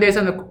폴로닉스나 이런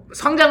데에서는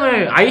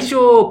상장을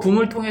ICO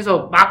붐을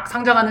통해서 막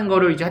상장하는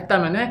거를 이제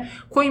했다면은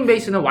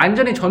코인베이스는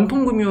완전히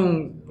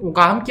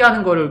전통금융과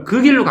함께하는 거를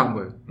그 길로 간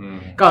거예요.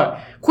 그러니까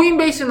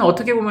코인베이스는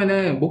어떻게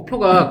보면은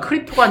목표가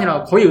크립토가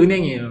아니라 거의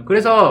은행이에요.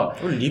 그래서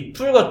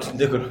리플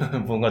같은데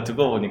그러면 뭔가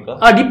듣고 보니까.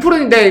 리플은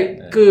근데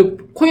그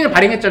코인을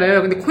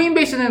발행했잖아요. 근데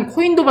코인베이스는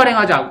코인도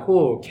발행하지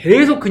않고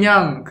계속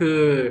그냥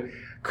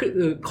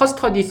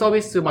커스터디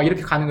서비스 막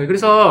이렇게 가는 거예요.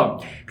 그래서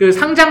그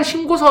상장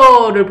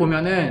신고서를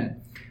보면은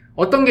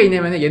어떤 게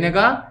있냐면은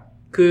얘네가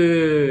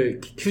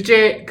그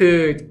규제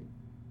그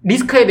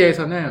리스크에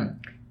대해서는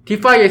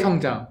디파이의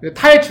성장,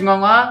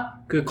 탈중앙화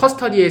그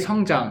커스터디의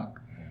성장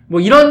뭐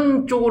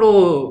이런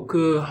쪽으로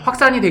그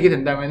확산이 되게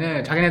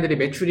된다면은 자기네들이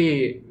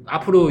매출이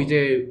앞으로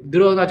이제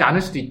늘어나지 않을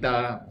수도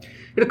있다.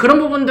 그래서 그런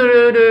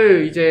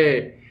부분들을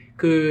이제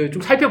그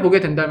좀 살펴보게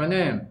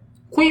된다면은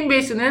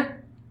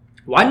코인베이스는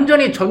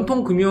완전히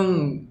전통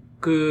금융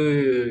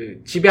그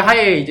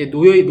지배하에 이제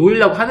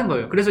놓이려고 하는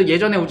거예요. 그래서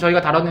예전에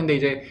저희가 다뤘는데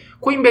이제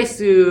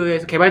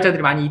코인베이스에서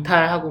개발자들이 많이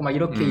이탈하고 막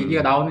이렇게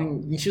얘기가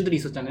나오는 이슈들이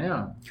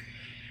있었잖아요.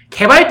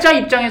 개발자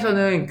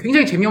입장에서는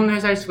굉장히 재미없는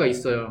회사일 수가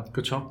있어요.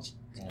 그렇죠.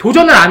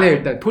 도전을 안 해요,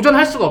 일단.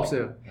 도전할 수가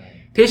없어요.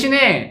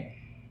 대신에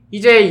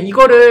이제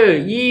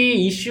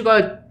이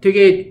이슈가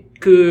되게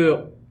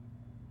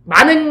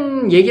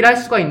많은 얘기를 할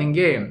수가 있는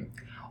게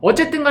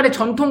어쨌든 간에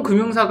전통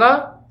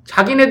금융사가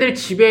자기네들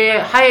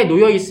지배하에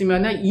놓여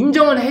있으면은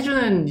인정을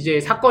해주는 이제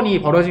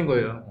사건이 벌어진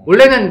거예요.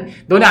 원래는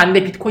너네 안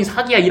돼, 비트코인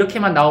사기야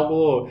이렇게만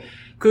나오고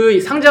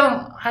그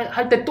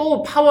상장할 때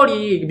또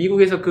파월이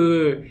미국에서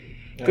그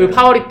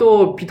파월이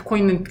또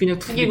비트코인은 그냥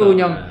투기고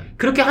그냥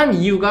그렇게 한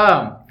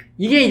이유가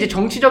이게 이제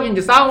정치적인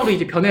이제 싸움으로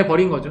이제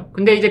변해버린 거죠.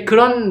 근데 이제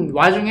그런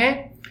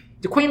와중에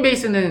이제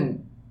코인베이스는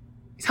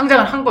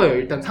상장을 한 거예요.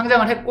 일단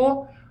상장을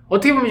했고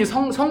어떻게 보면 이제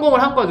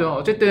성공을 한 거죠.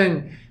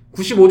 어쨌든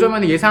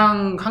 95조면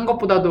예상한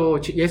것보다도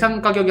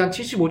예상 가격이 한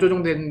 75조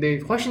정도 됐는데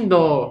훨씬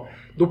더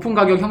높은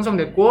가격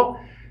형성됐고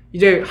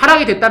이제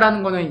하락이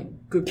됐다라는 거는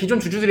그 기존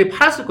주주들이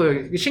팔았을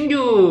거예요.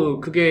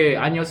 신규 그게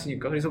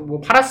아니었으니까. 그래서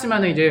뭐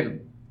팔았으면은 이제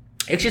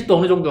엑시트도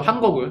어느 정도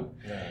한 거고요.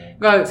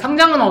 그러니까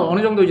상장은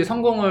어느 정도 이제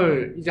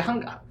성공을 이제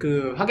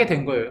하게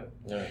된 거예요.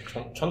 네,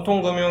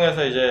 전통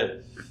금융에서 이제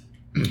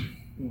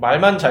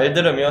말만 잘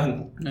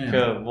들으면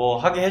뭐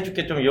하게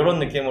해줄게 좀 이런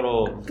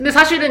느낌으로. 근데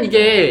사실은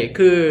이게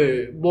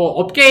뭐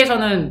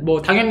업계에서는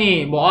뭐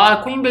당연히 뭐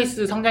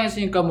코인베이스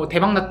상장했으니까 뭐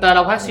대박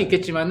났다라고 할 수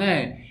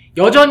있겠지만은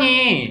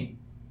여전히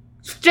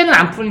숙제는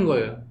안 풀린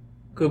거예요.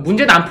 그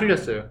문제는 안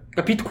풀렸어요.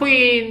 그러니까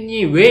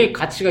비트코인이 왜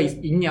가치가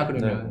있냐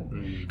그러면.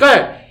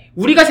 그러니까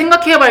우리가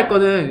생각해봐야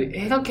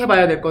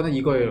될 거는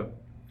이거예요.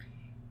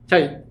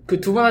 자, 그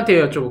두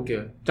분한테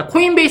여쭤볼게요. 자,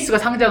 코인베이스가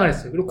상장을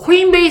했어요. 그리고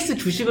코인베이스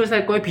주식을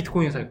살 거예요?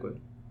 비트코인을 살 거예요?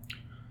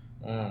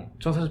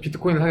 전 사실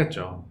비트코인을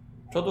사겠죠.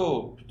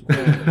 저도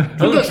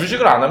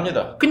주식을 안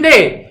합니다.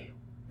 근데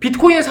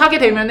비트코인을 사게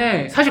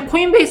되면은 사실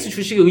코인베이스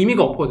주식의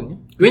의미가 없거든요.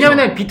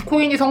 왜냐면은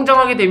비트코인이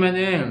성장하게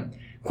되면은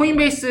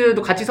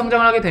코인베이스도 같이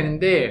성장을 하게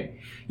되는데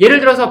예를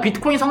들어서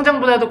비트코인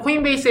성장보다도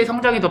코인베이스의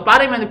성장이 더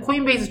빠르면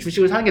코인베이스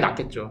주식을 사는 게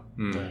낫겠죠.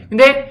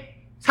 근데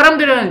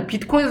사람들은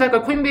비트코인 살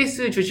거야,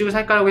 코인베이스 주식을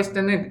살까라고 했을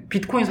때는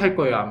비트코인 살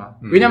거예요, 아마.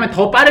 왜냐면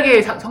더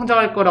빠르게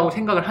성장할 거라고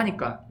생각을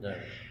하니까.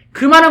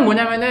 그 말은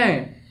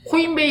뭐냐면은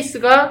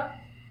코인베이스가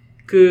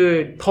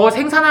더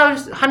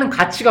생산하는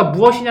가치가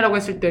무엇이냐라고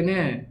했을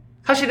때는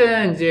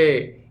사실은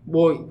이제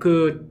뭐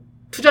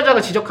투자자가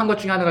지적한 것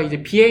중에 하나가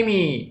이제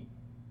BM이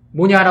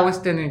뭐냐라고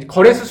했을 때는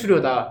거래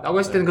수수료다라고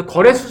했을 때는 그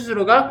거래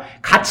수수료가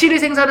가치를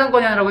생산한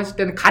거냐라고 했을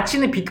때는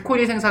가치는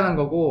비트코인이 생산한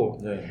거고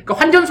그러니까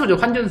환전소죠.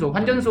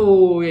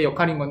 환전소의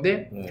역할인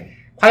건데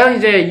과연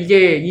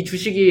이제 이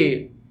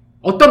주식이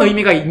어떤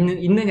의미가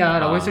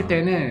있느냐라고 했을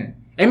때는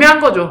애매한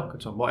거죠.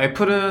 그렇죠. 뭐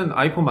애플은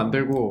아이폰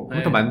만들고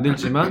컴퓨터 네.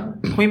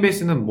 만들지만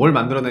코인베이스는 뭘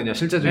만들어내냐,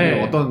 실제적인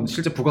네. 어떤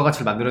실제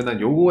부가가치를 만들어내는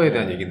요거에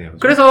대한 얘기네요.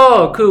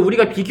 그래서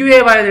우리가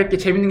비교해봐야 될 게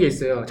재밌는 게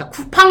있어요. 자,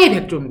 쿠팡이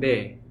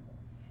 100조인데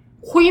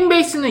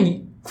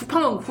코인베이스는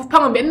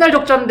쿠팡은 맨날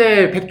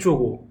적자인데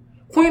 100조고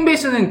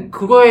코인베이스는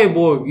그거에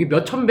뭐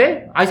몇천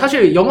배? 아니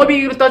사실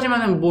영업이익으로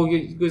따지면은 뭐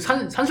이게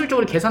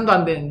산술적으로 계산도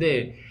안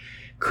되는데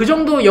그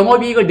정도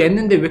영업이익을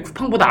냈는데 왜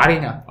쿠팡보다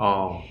아래냐?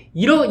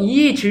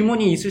 이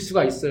질문이 있을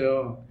수가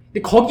있어요.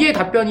 근데 거기에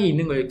답변이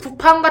있는 거예요.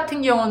 쿠팡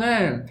같은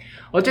경우는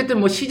어쨌든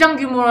뭐 시장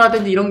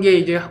규모라든지 이런 게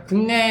이제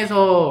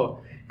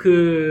국내에서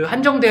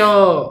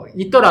한정되어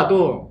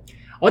있더라도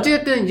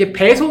어쨌든 이제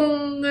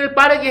배송을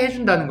빠르게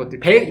해준다는 것들,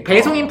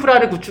 배송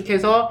인프라를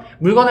구축해서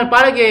물건을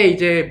빠르게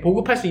이제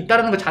보급할 수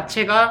있다는 것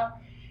자체가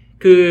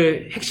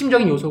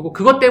핵심적인 요소고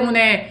그것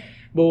때문에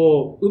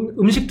뭐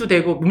음식도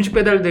되고 음식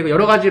배달도 되고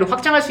여러 가지로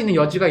확장할 수 있는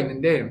여지가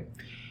있는데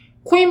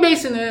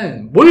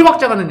코인베이스는 뭘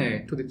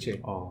확장하느냐 도대체.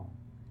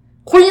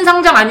 코인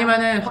상장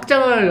아니면은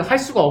확장을 할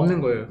수가 없는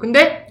거예요.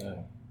 근데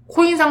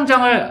코인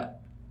상장을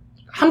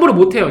함부로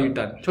못해요.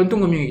 일단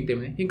전통금융이기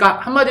때문에. 그러니까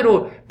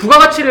한마디로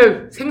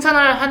부가가치를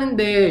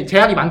하는데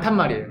제약이 많단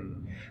말이에요.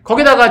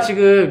 거기다가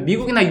지금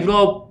미국이나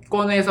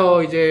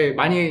유럽권에서 이제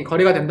많이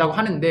거래가 된다고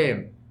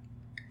하는데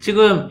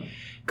지금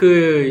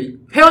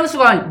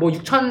회원수가 뭐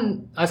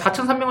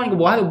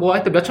 4,300만인가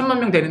하여튼 몇천만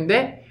명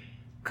되는데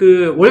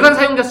월간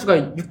사용자 수가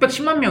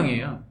 610만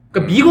명이에요.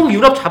 그러니까 미국,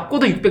 유럽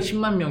잡고도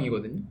 610만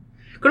명이거든요.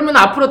 그러면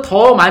앞으로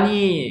더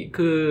많이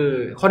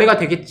거래가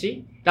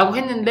되겠지라고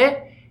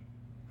했는데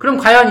그럼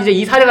과연 이제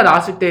이 사례가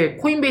나왔을 때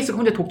코인베이스가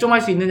혼자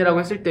독점할 수 있느냐라고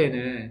했을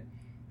때는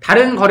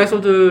다른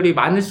거래소들이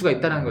많을 수가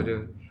있다는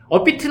거죠.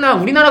 업비트나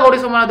우리나라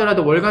거래소만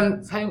하더라도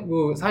월간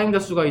사용자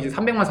수가 이제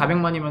 300만,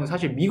 400만이면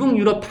사실 미국,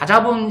 유럽 다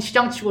잡은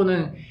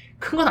시장치고는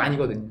큰 건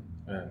아니거든요.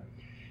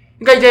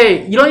 그러니까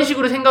이제 이런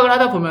식으로 생각을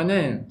하다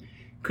보면은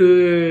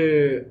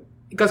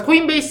그러니까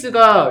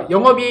코인베이스가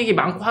영업이익이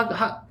많고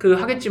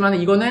하겠지만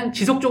이거는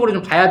지속적으로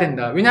좀 봐야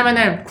된다.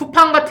 왜냐면은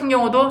쿠팡 같은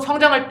경우도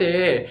성장할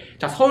때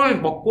자 서울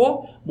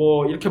먹고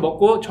뭐 이렇게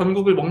먹고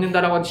전국을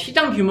먹는다라고 하는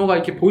시장 규모가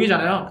이렇게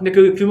보이잖아요. 근데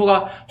그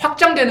규모가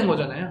확장되는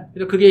거잖아요.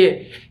 그래서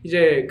그게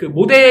이제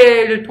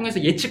모델을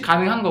통해서 예측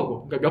가능한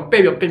거고. 그러니까 몇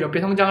배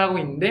성장하고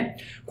있는데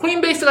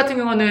코인베이스 같은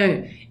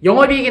경우는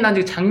영업이익이 난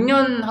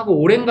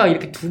작년하고 올해인가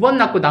이렇게 2번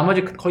났고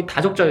나머지 거의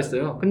다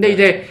적자였어요. 근데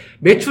이제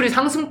매출이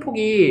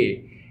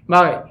상승폭이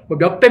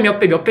몇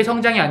배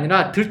성장이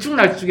아니라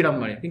들쭉날쭉이란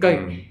말이에요.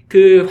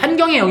 그러니까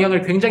환경의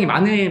영향을 굉장히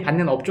많이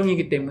받는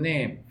업종이기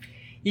때문에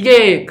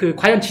이게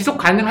과연 지속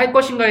가능할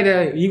것인가에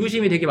대한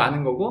의구심이 되게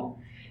많은 거고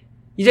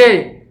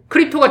이제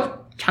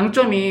크립토가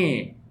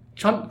장점이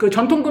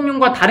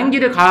전통금융과 다른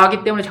길을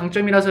가기 때문에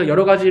장점이라서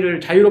여러 가지를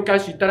자유롭게 할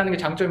수 있다는 게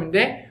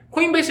장점인데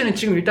코인베이스는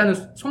지금 일단은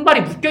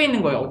손발이 묶여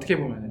있는 거예요. 어떻게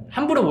보면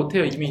함부로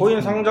못해요. 이미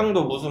코인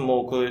상장도 무슨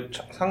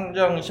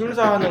상장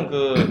심사하는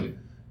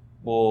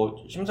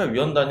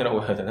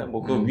심사위원단이라고 해야 되나?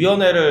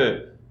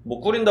 위원회를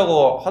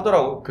꾸린다고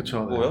하더라고요.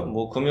 그쵸.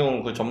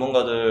 금융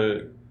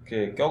전문가들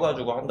이렇게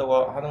껴가지고 한다고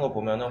하는 거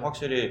보면은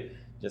확실히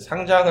이제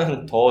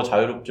상장은 더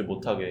자유롭지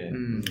못하게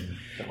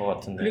될 것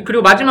같은데.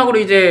 그리고 마지막으로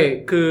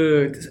이제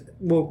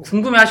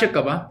궁금해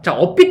하실까봐. 자,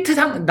 업비트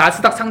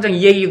나스닥 상장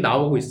이 얘기가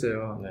나오고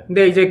있어요. 네.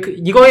 근데 이제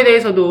이거에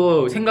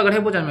대해서도 생각을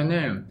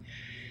해보자면은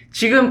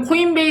지금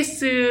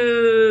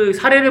코인베이스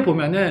사례를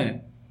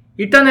보면은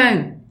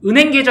일단은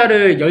은행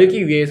계좌를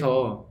열기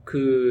위해서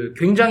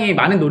굉장히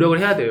많은 노력을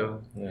해야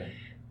돼요. 네.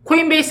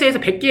 코인베이스에서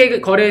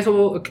 100개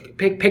거래소,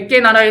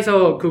 100개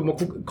나라에서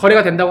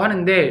거래가 된다고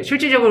하는데,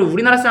 실질적으로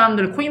우리나라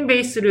사람들은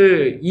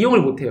코인베이스를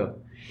이용을 못 해요.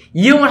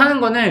 이용을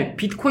하는 거는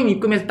비트코인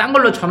입금해서 딴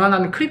걸로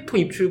전환하는 크립토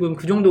입출금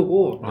그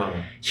정도고,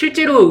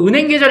 실제로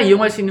은행 계좌를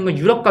이용할 수 있는 건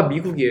유럽과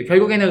미국이에요.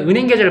 결국에는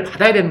은행 계좌를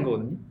받아야 되는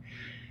거거든요.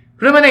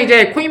 그러면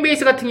이제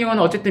코인베이스 같은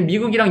경우는 어쨌든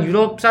미국이랑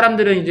유럽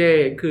사람들은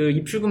이제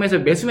입출금해서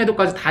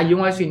매수매도까지 다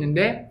이용할 수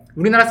있는데,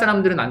 우리나라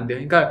사람들은 안 돼요.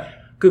 그러니까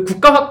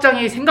국가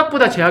확장이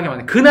생각보다 제약이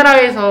많아요. 그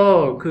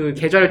나라에서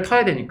계좌를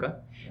터야 되니까.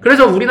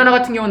 그래서 우리나라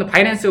같은 경우는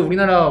바이낸스가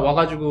우리나라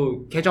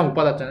와가지고 계좌 못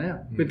받았잖아요.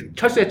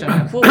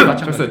 철수했잖아요. 후업이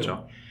마찬가지로.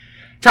 철수했죠.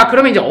 자,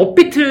 그러면 이제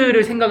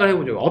업비트를 생각을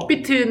해보죠.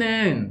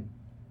 업비트는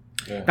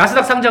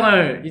나스닥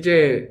상장을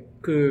이제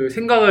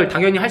생각을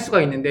당연히 할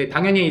수가 있는데,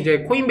 당연히 이제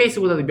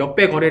코인베이스보다도 몇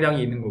배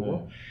거래량이 있는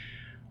거고,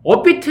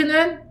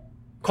 업비트는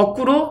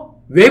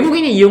거꾸로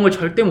외국인이 이용을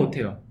절대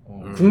못해요.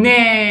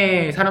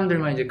 국내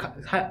사람들만 이제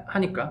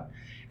하니까.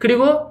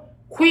 그리고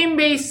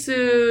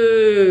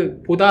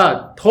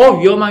코인베이스보다 더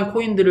위험한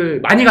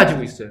코인들을 많이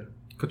가지고 있어요.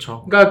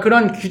 그렇죠. 그러니까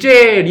그런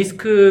규제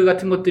리스크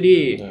같은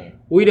것들이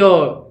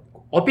오히려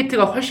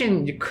업비트가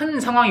훨씬 이제 큰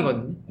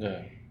상황이거든요.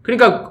 네.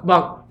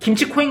 그러니까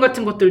김치 코인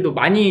같은 것들도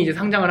많이 이제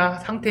상장을 한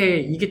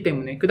상태이기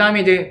때문에 그 다음에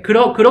이제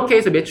그렇게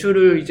해서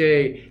매출을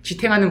이제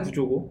지탱하는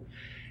구조고.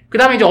 그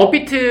다음에 이제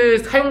업비트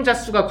사용자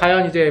수가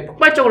과연 이제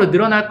폭발적으로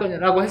늘어날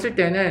거라고 했을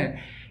때는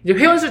이제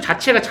회원수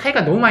자체가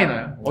차이가 너무 많이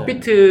나요. 네.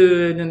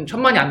 업비트는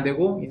 1,000만이 안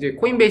되고, 이제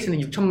코인베이스는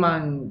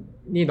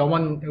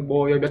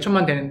 6,000만이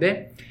몇천만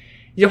되는데,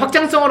 이제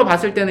확장성으로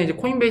봤을 때는 이제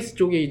코인베이스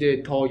쪽이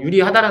이제 더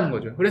유리하다라는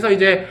거죠. 그래서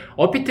이제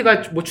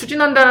업비트가 뭐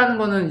추진한다라는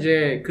거는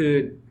이제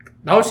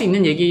나올 수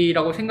있는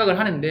얘기라고 생각을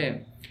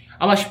하는데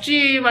아마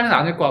쉽지만은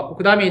않을 것 같고,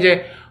 그 다음에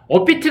이제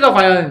업비트가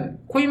과연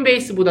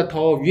코인베이스보다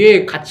더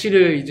위의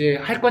가치를 이제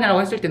할 거냐라고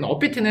했을 때는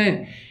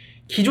업비트는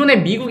기존에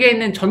미국에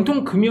있는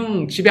전통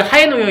금융 지배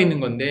하에 놓여 있는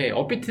건데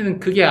업비트는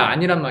그게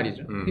아니란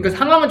말이죠. 그러니까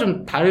상황은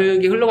좀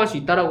다르게 흘러갈 수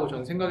있다라고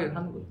저는 생각을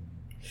하는 거예요.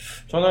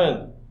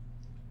 저는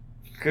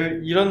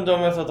이런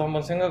점에서도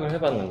한번 생각을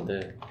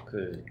해봤는데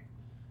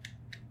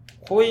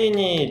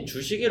코인이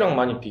주식이랑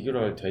많이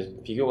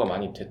비교가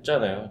많이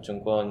됐잖아요.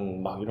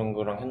 증권 막 이런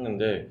거랑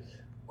했는데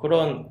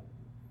그런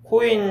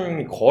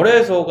코인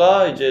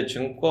거래소가 이제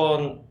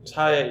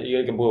증권사에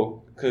이게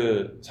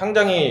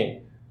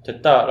상장이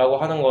됐다라고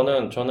하는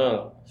거는 저는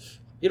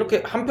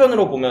이렇게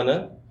한편으로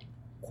보면은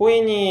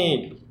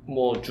코인이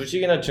뭐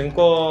주식이나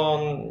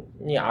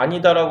증권이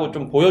아니다라고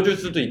좀 보여줄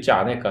수도 있지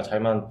않을까,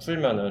 잘만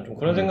풀면은. 좀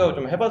그런 생각을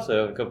좀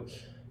해봤어요. 그러니까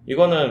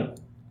이거는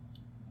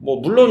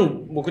뭐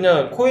물론 뭐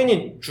그냥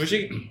코인이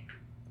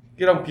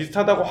주식이랑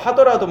비슷하다고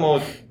하더라도 뭐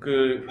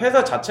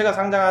회사 자체가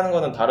상장하는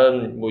거는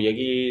다른 뭐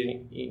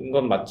얘기인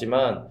건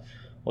맞지만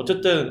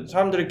어쨌든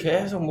사람들이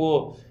계속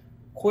뭐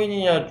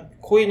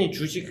코인이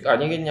주식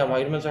아니겠냐 막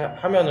이러면서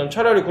하면은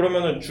차라리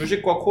그러면은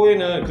주식과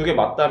코인은 그게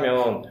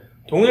맞다면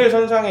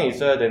동일선상에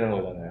있어야 되는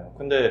거잖아요.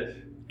 근데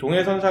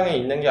동일선상에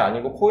있는 게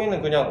아니고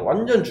코인은 그냥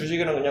완전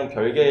주식이랑 그냥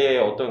별개의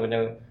어떤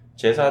그냥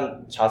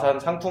자산,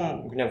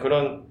 상품, 그냥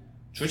그런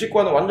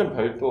주식과는 완전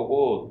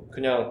별도고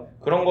그냥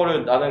그런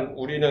거를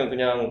우리는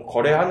그냥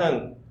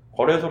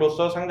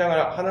거래소로서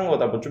상장을 하는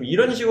거다. 뭐 좀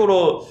이런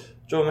식으로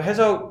좀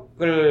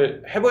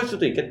해석을 해볼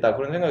수도 있겠다.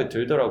 그런 생각이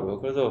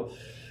들더라고요. 그래서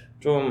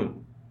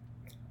좀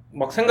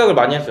막 생각을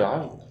많이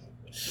했어요.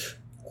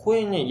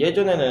 코인이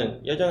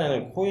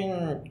예전에는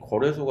코인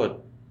거래소가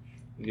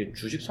이게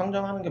주식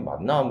상장하는 게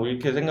맞나? 뭐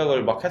이렇게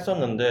생각을 막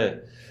했었는데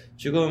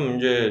지금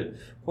이제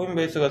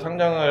코인베이스가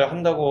상장을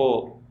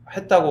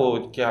했다고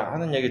이렇게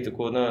하는 얘기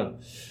듣고는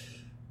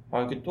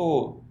이렇게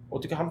또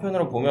어떻게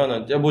한편으로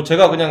보면은 뭐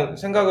제가 그냥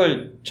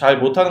생각을 잘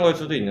못하는 걸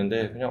수도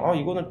있는데 그냥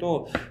이거는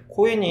또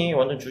코인이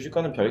완전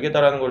주식과는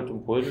별개다라는 걸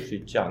좀 보여줄 수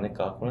있지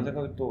않을까 그런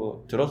생각이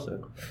또 들었어요.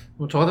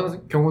 저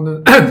같은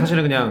경우는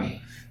사실은 그냥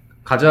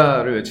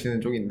가자를 외치는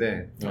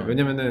쪽인데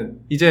왜냐면은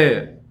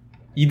이제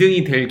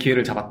 2등이 될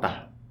기회를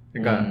잡았다.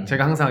 그러니까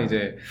제가 항상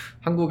이제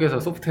한국에서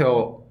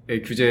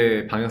소프트웨어의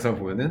규제 방향성을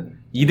보면은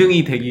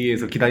 2등이 되기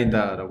위해서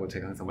기다린다라고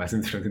제가 항상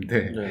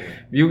말씀드렸는데 네.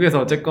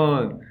 미국에서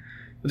어쨌건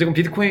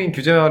비트코인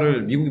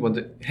규제화를 미국이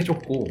먼저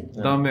해줬고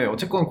그 다음에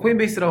어쨌건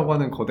코인베이스라고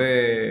하는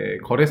거대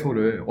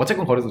거래소를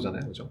어쨌건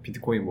거래소잖아요, 그죠?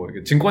 비트코인 뭐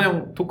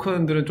증권형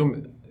토큰들은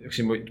좀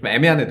역시 뭐 좀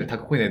애매한 애들,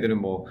 다크코인 애들은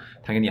뭐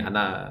당연히 안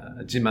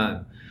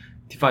하지만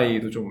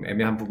디파이도 좀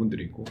애매한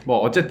부분들이 있고 뭐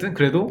어쨌든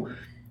그래도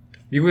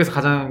미국에서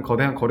가장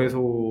거대한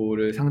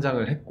거래소를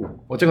상장을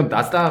했고 어쨌든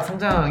나스닥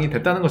상장이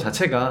됐다는 것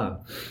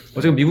자체가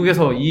어쨌든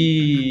미국에서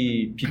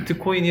이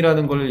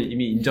비트코인이라는 걸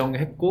이미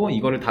인정했고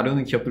이거를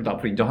다루는 기업들도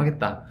앞으로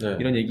인정하겠다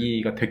이런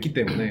얘기가 됐기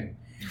때문에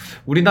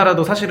우리나라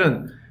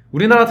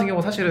같은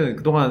경우 사실은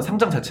그동안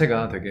상장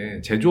자체가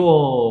되게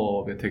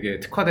제조업에 되게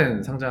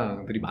특화된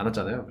상장들이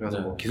많았잖아요.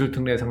 그래서 뭐 기술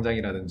특례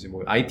상장이라든지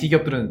뭐 IT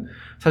기업들은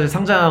사실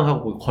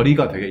상장하고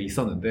거리가 되게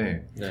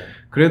있었는데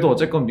그래도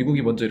어쨌건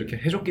미국이 먼저 이렇게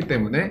해줬기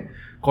때문에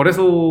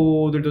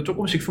거래소들도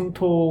조금씩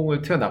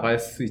숨통을 트여나갈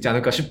수 있지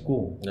않을까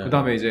싶고 그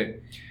다음에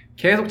이제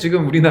계속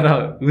지금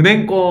우리나라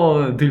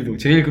은행권들도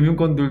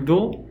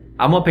제일금융권들도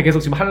암호화폐 계속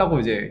지금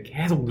하려고 이제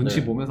계속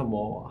눈치 보면서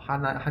뭐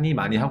하니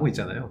많이 하고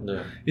있잖아요.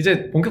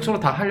 이제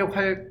본격적으로 다 하려고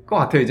할 것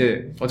같아요.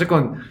 이제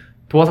어쨌건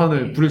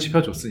도화선을 불을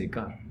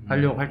지펴줬으니까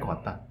하려고 할 것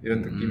같다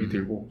이런 느낌이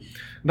들고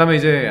그 다음에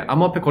이제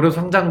암호화폐 거래소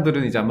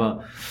상장들은 이제 아마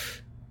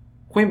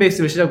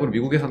코인베이스를 시작으로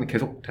미국에서는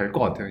계속 될 것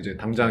같아요. 이제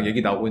당장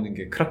얘기 나오고 있는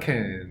게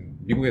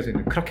미국에서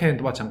있는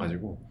크라켄도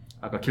마찬가지고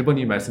아까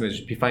길버님이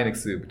말씀해주신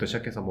비파이넥스부터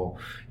시작해서 뭐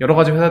여러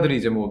가지 회사들이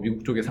이제 뭐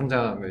미국 쪽에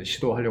상장을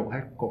시도하려고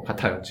할 것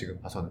같아요. 지금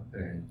봐서는.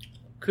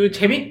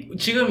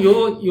 지금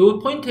요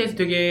포인트에서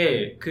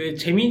되게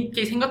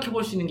재밌게 생각해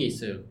볼 수 있는 게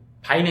있어요.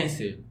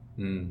 바이낸스.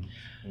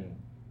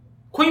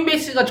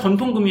 코인베이스가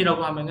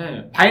전통금이라고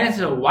하면은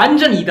바이낸스가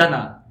완전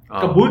이단화.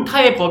 그러니까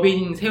몰타의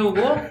법인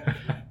세우고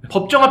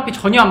법정화폐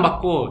전혀 안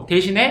받고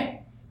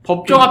대신에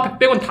법정화폐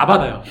빼곤 다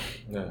받아요.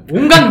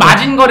 온갖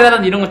마진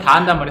거래라든 이런 거 다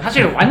한단 말이에요.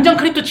 사실 완전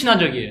크립토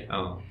친화적이에요.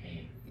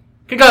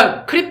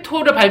 그러니까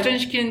크립토를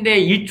발전시키는데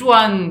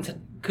일조한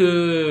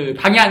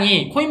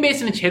방향이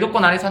코인베이스는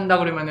제도권 안에서 한다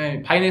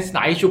그러면은 바이낸스는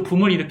ICO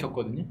붐을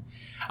일으켰거든요.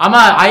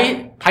 아마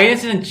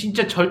바이낸스는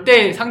진짜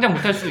절대 상장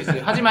못할 수도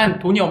있어요. 하지만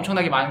돈이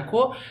엄청나게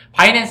많고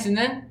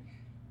바이낸스는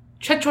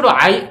최초로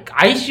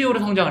ICO로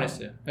성장을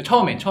했어요.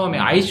 처음에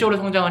ICO로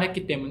성장을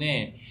했기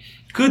때문에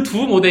그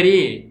두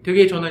모델이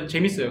되게 저는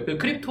재밌어요.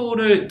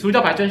 크립토를 둘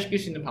다 발전시킬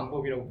수 있는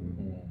방법이라고.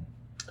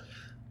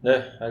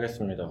 네,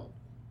 알겠습니다.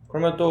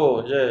 그러면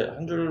또 이제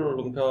한 줄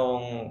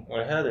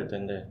논평을 해야 될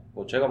텐데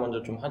뭐 제가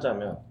먼저 좀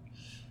하자면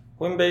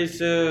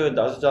코인베이스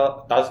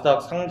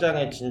나스닥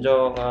상장의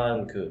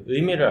진정한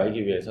의미를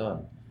알기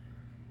위해선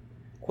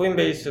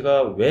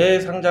코인베이스가 왜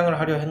상장을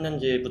하려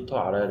했는지부터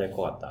알아야 될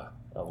것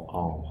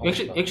같다라고.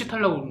 엑시트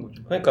하려고 그런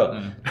거죠. 그러니까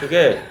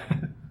그게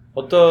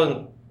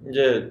어떤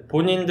이제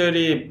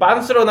본인들이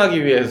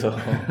빤스런하기 위해서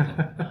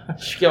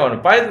쉽게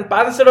말하면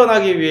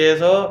빤스런하기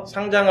위해서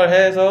상장을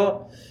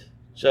해서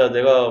진짜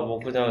내가 뭐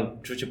그냥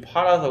주식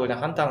팔아서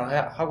그냥 한탕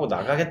하고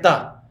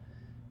나가겠다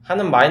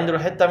하는 마인드로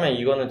했다면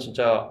이거는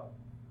진짜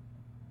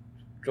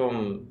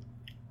좀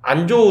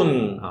안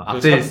좋은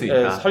악재일 수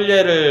있다.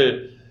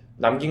 선례를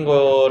남긴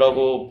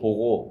거라고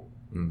보고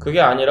그게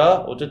아니라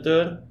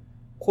어쨌든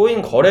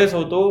코인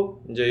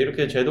거래소도 이제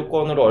이렇게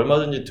제도권으로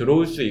얼마든지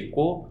들어올 수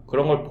있고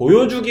그런 걸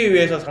보여주기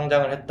위해서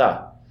상장을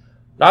했다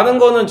라는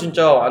거는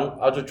진짜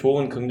아주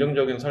좋은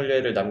긍정적인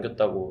선례를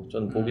남겼다고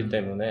저는 보기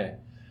때문에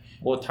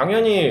뭐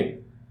당연히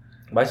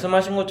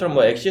말씀하신 것처럼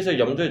뭐 엑싯을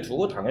염두에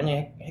두고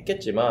당연히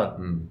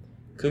했겠지만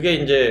그게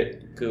이제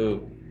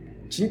그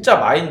진짜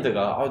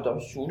마인드가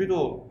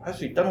우리도 할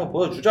수 있다는 거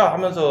보여주자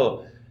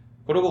하면서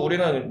그리고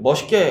우리는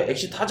멋있게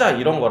엑싯 하자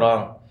이런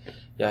거랑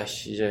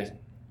야씨 이제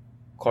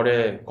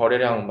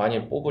거래량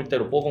많이 뽑을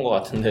대로 뽑은 것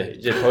같은데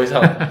이제 더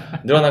이상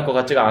늘어날 것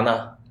같지가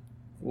않아.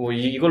 뭐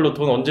이걸로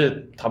돈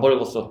언제 다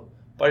벌겠어.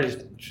 빨리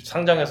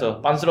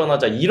상장해서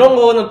빤스런하자. 이런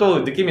거는 또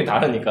느낌이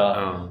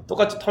다르니까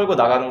똑같이 털고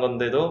나가는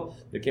건데도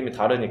느낌이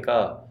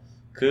다르니까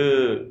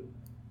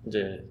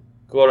이제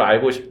그걸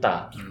알고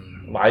싶다.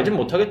 뭐 알진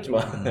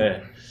못하겠지만.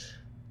 네.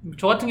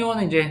 저 같은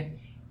경우는 이제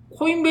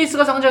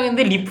코인베이스가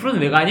상장했는데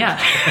리플은 왜 가냐?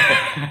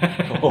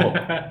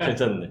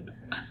 괜찮네.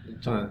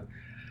 저는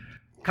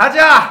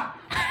가자.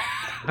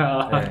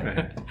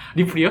 네.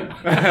 리플이요?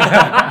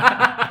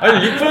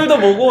 아니 리플도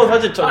뭐고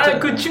사실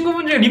그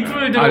친구분 중에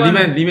리플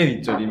들어가는 리맨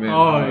있죠. 리맨.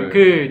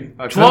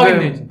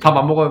 좋아하겠네. 밥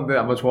안 먹었는데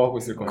아마 좋아하고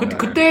있을 거예요.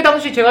 그때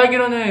당시 제가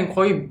알기로는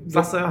거의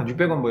쌌어요. 한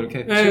 600원 뭐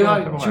이렇게.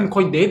 지금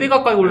거의 4배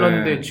가까이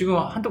올랐는데 지금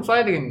한턱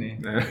쏴야 되겠네.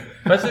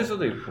 뺐을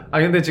수도 있고.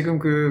 근데 지금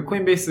그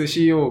코인베이스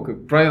CEO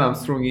그 브라이언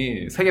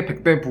암스트롱이 세계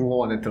 100대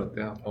부호 안에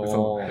들었대요.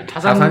 그래서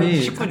자산이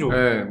 19조.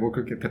 네, 뭐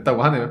그렇게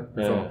됐다고 하네요.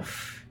 그래서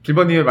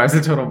길버님의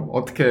말씀처럼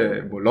어떻게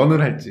뭐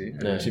런을 할지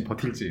열심히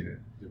버틸지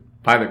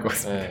봐야 될 것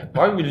같습니다.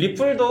 아니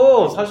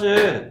리플도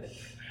사실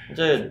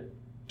이제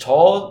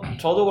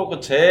저도 그렇고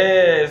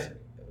제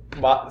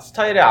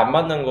스타일에 안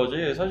맞는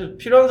거지. 사실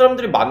필요한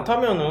사람들이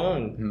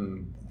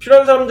많다면은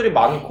필요한 사람들이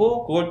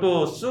많고 그걸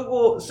또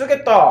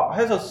쓰겠다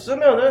해서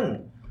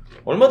쓰면은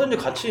얼마든지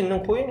가치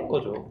있는 코인인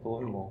거죠.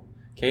 그건 뭐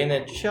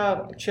개인의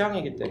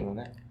취향이기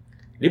때문에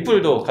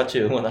리플도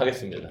같이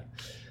응원하겠습니다.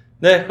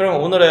 네,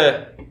 그럼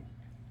오늘의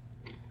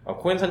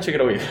코인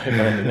산책이라고 얘기할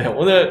뻔했는데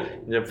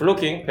오늘 이제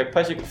블로킹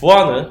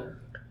 189화는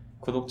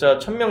구독자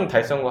 1000명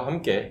달성과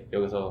함께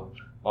여기서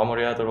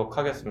마무리하도록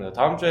하겠습니다.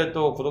 다음 주에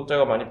또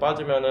구독자가 많이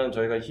빠지면은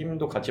저희가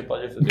힘도 같이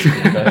빠질 수도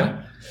있으니까요.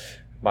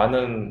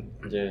 많은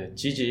이제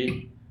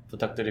지지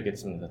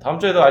부탁드리겠습니다. 다음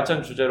주에도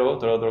알찬 주제로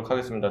돌아오도록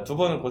하겠습니다. 두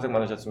분 고생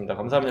많으셨습니다.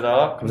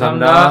 감사합니다.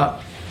 감사합니다.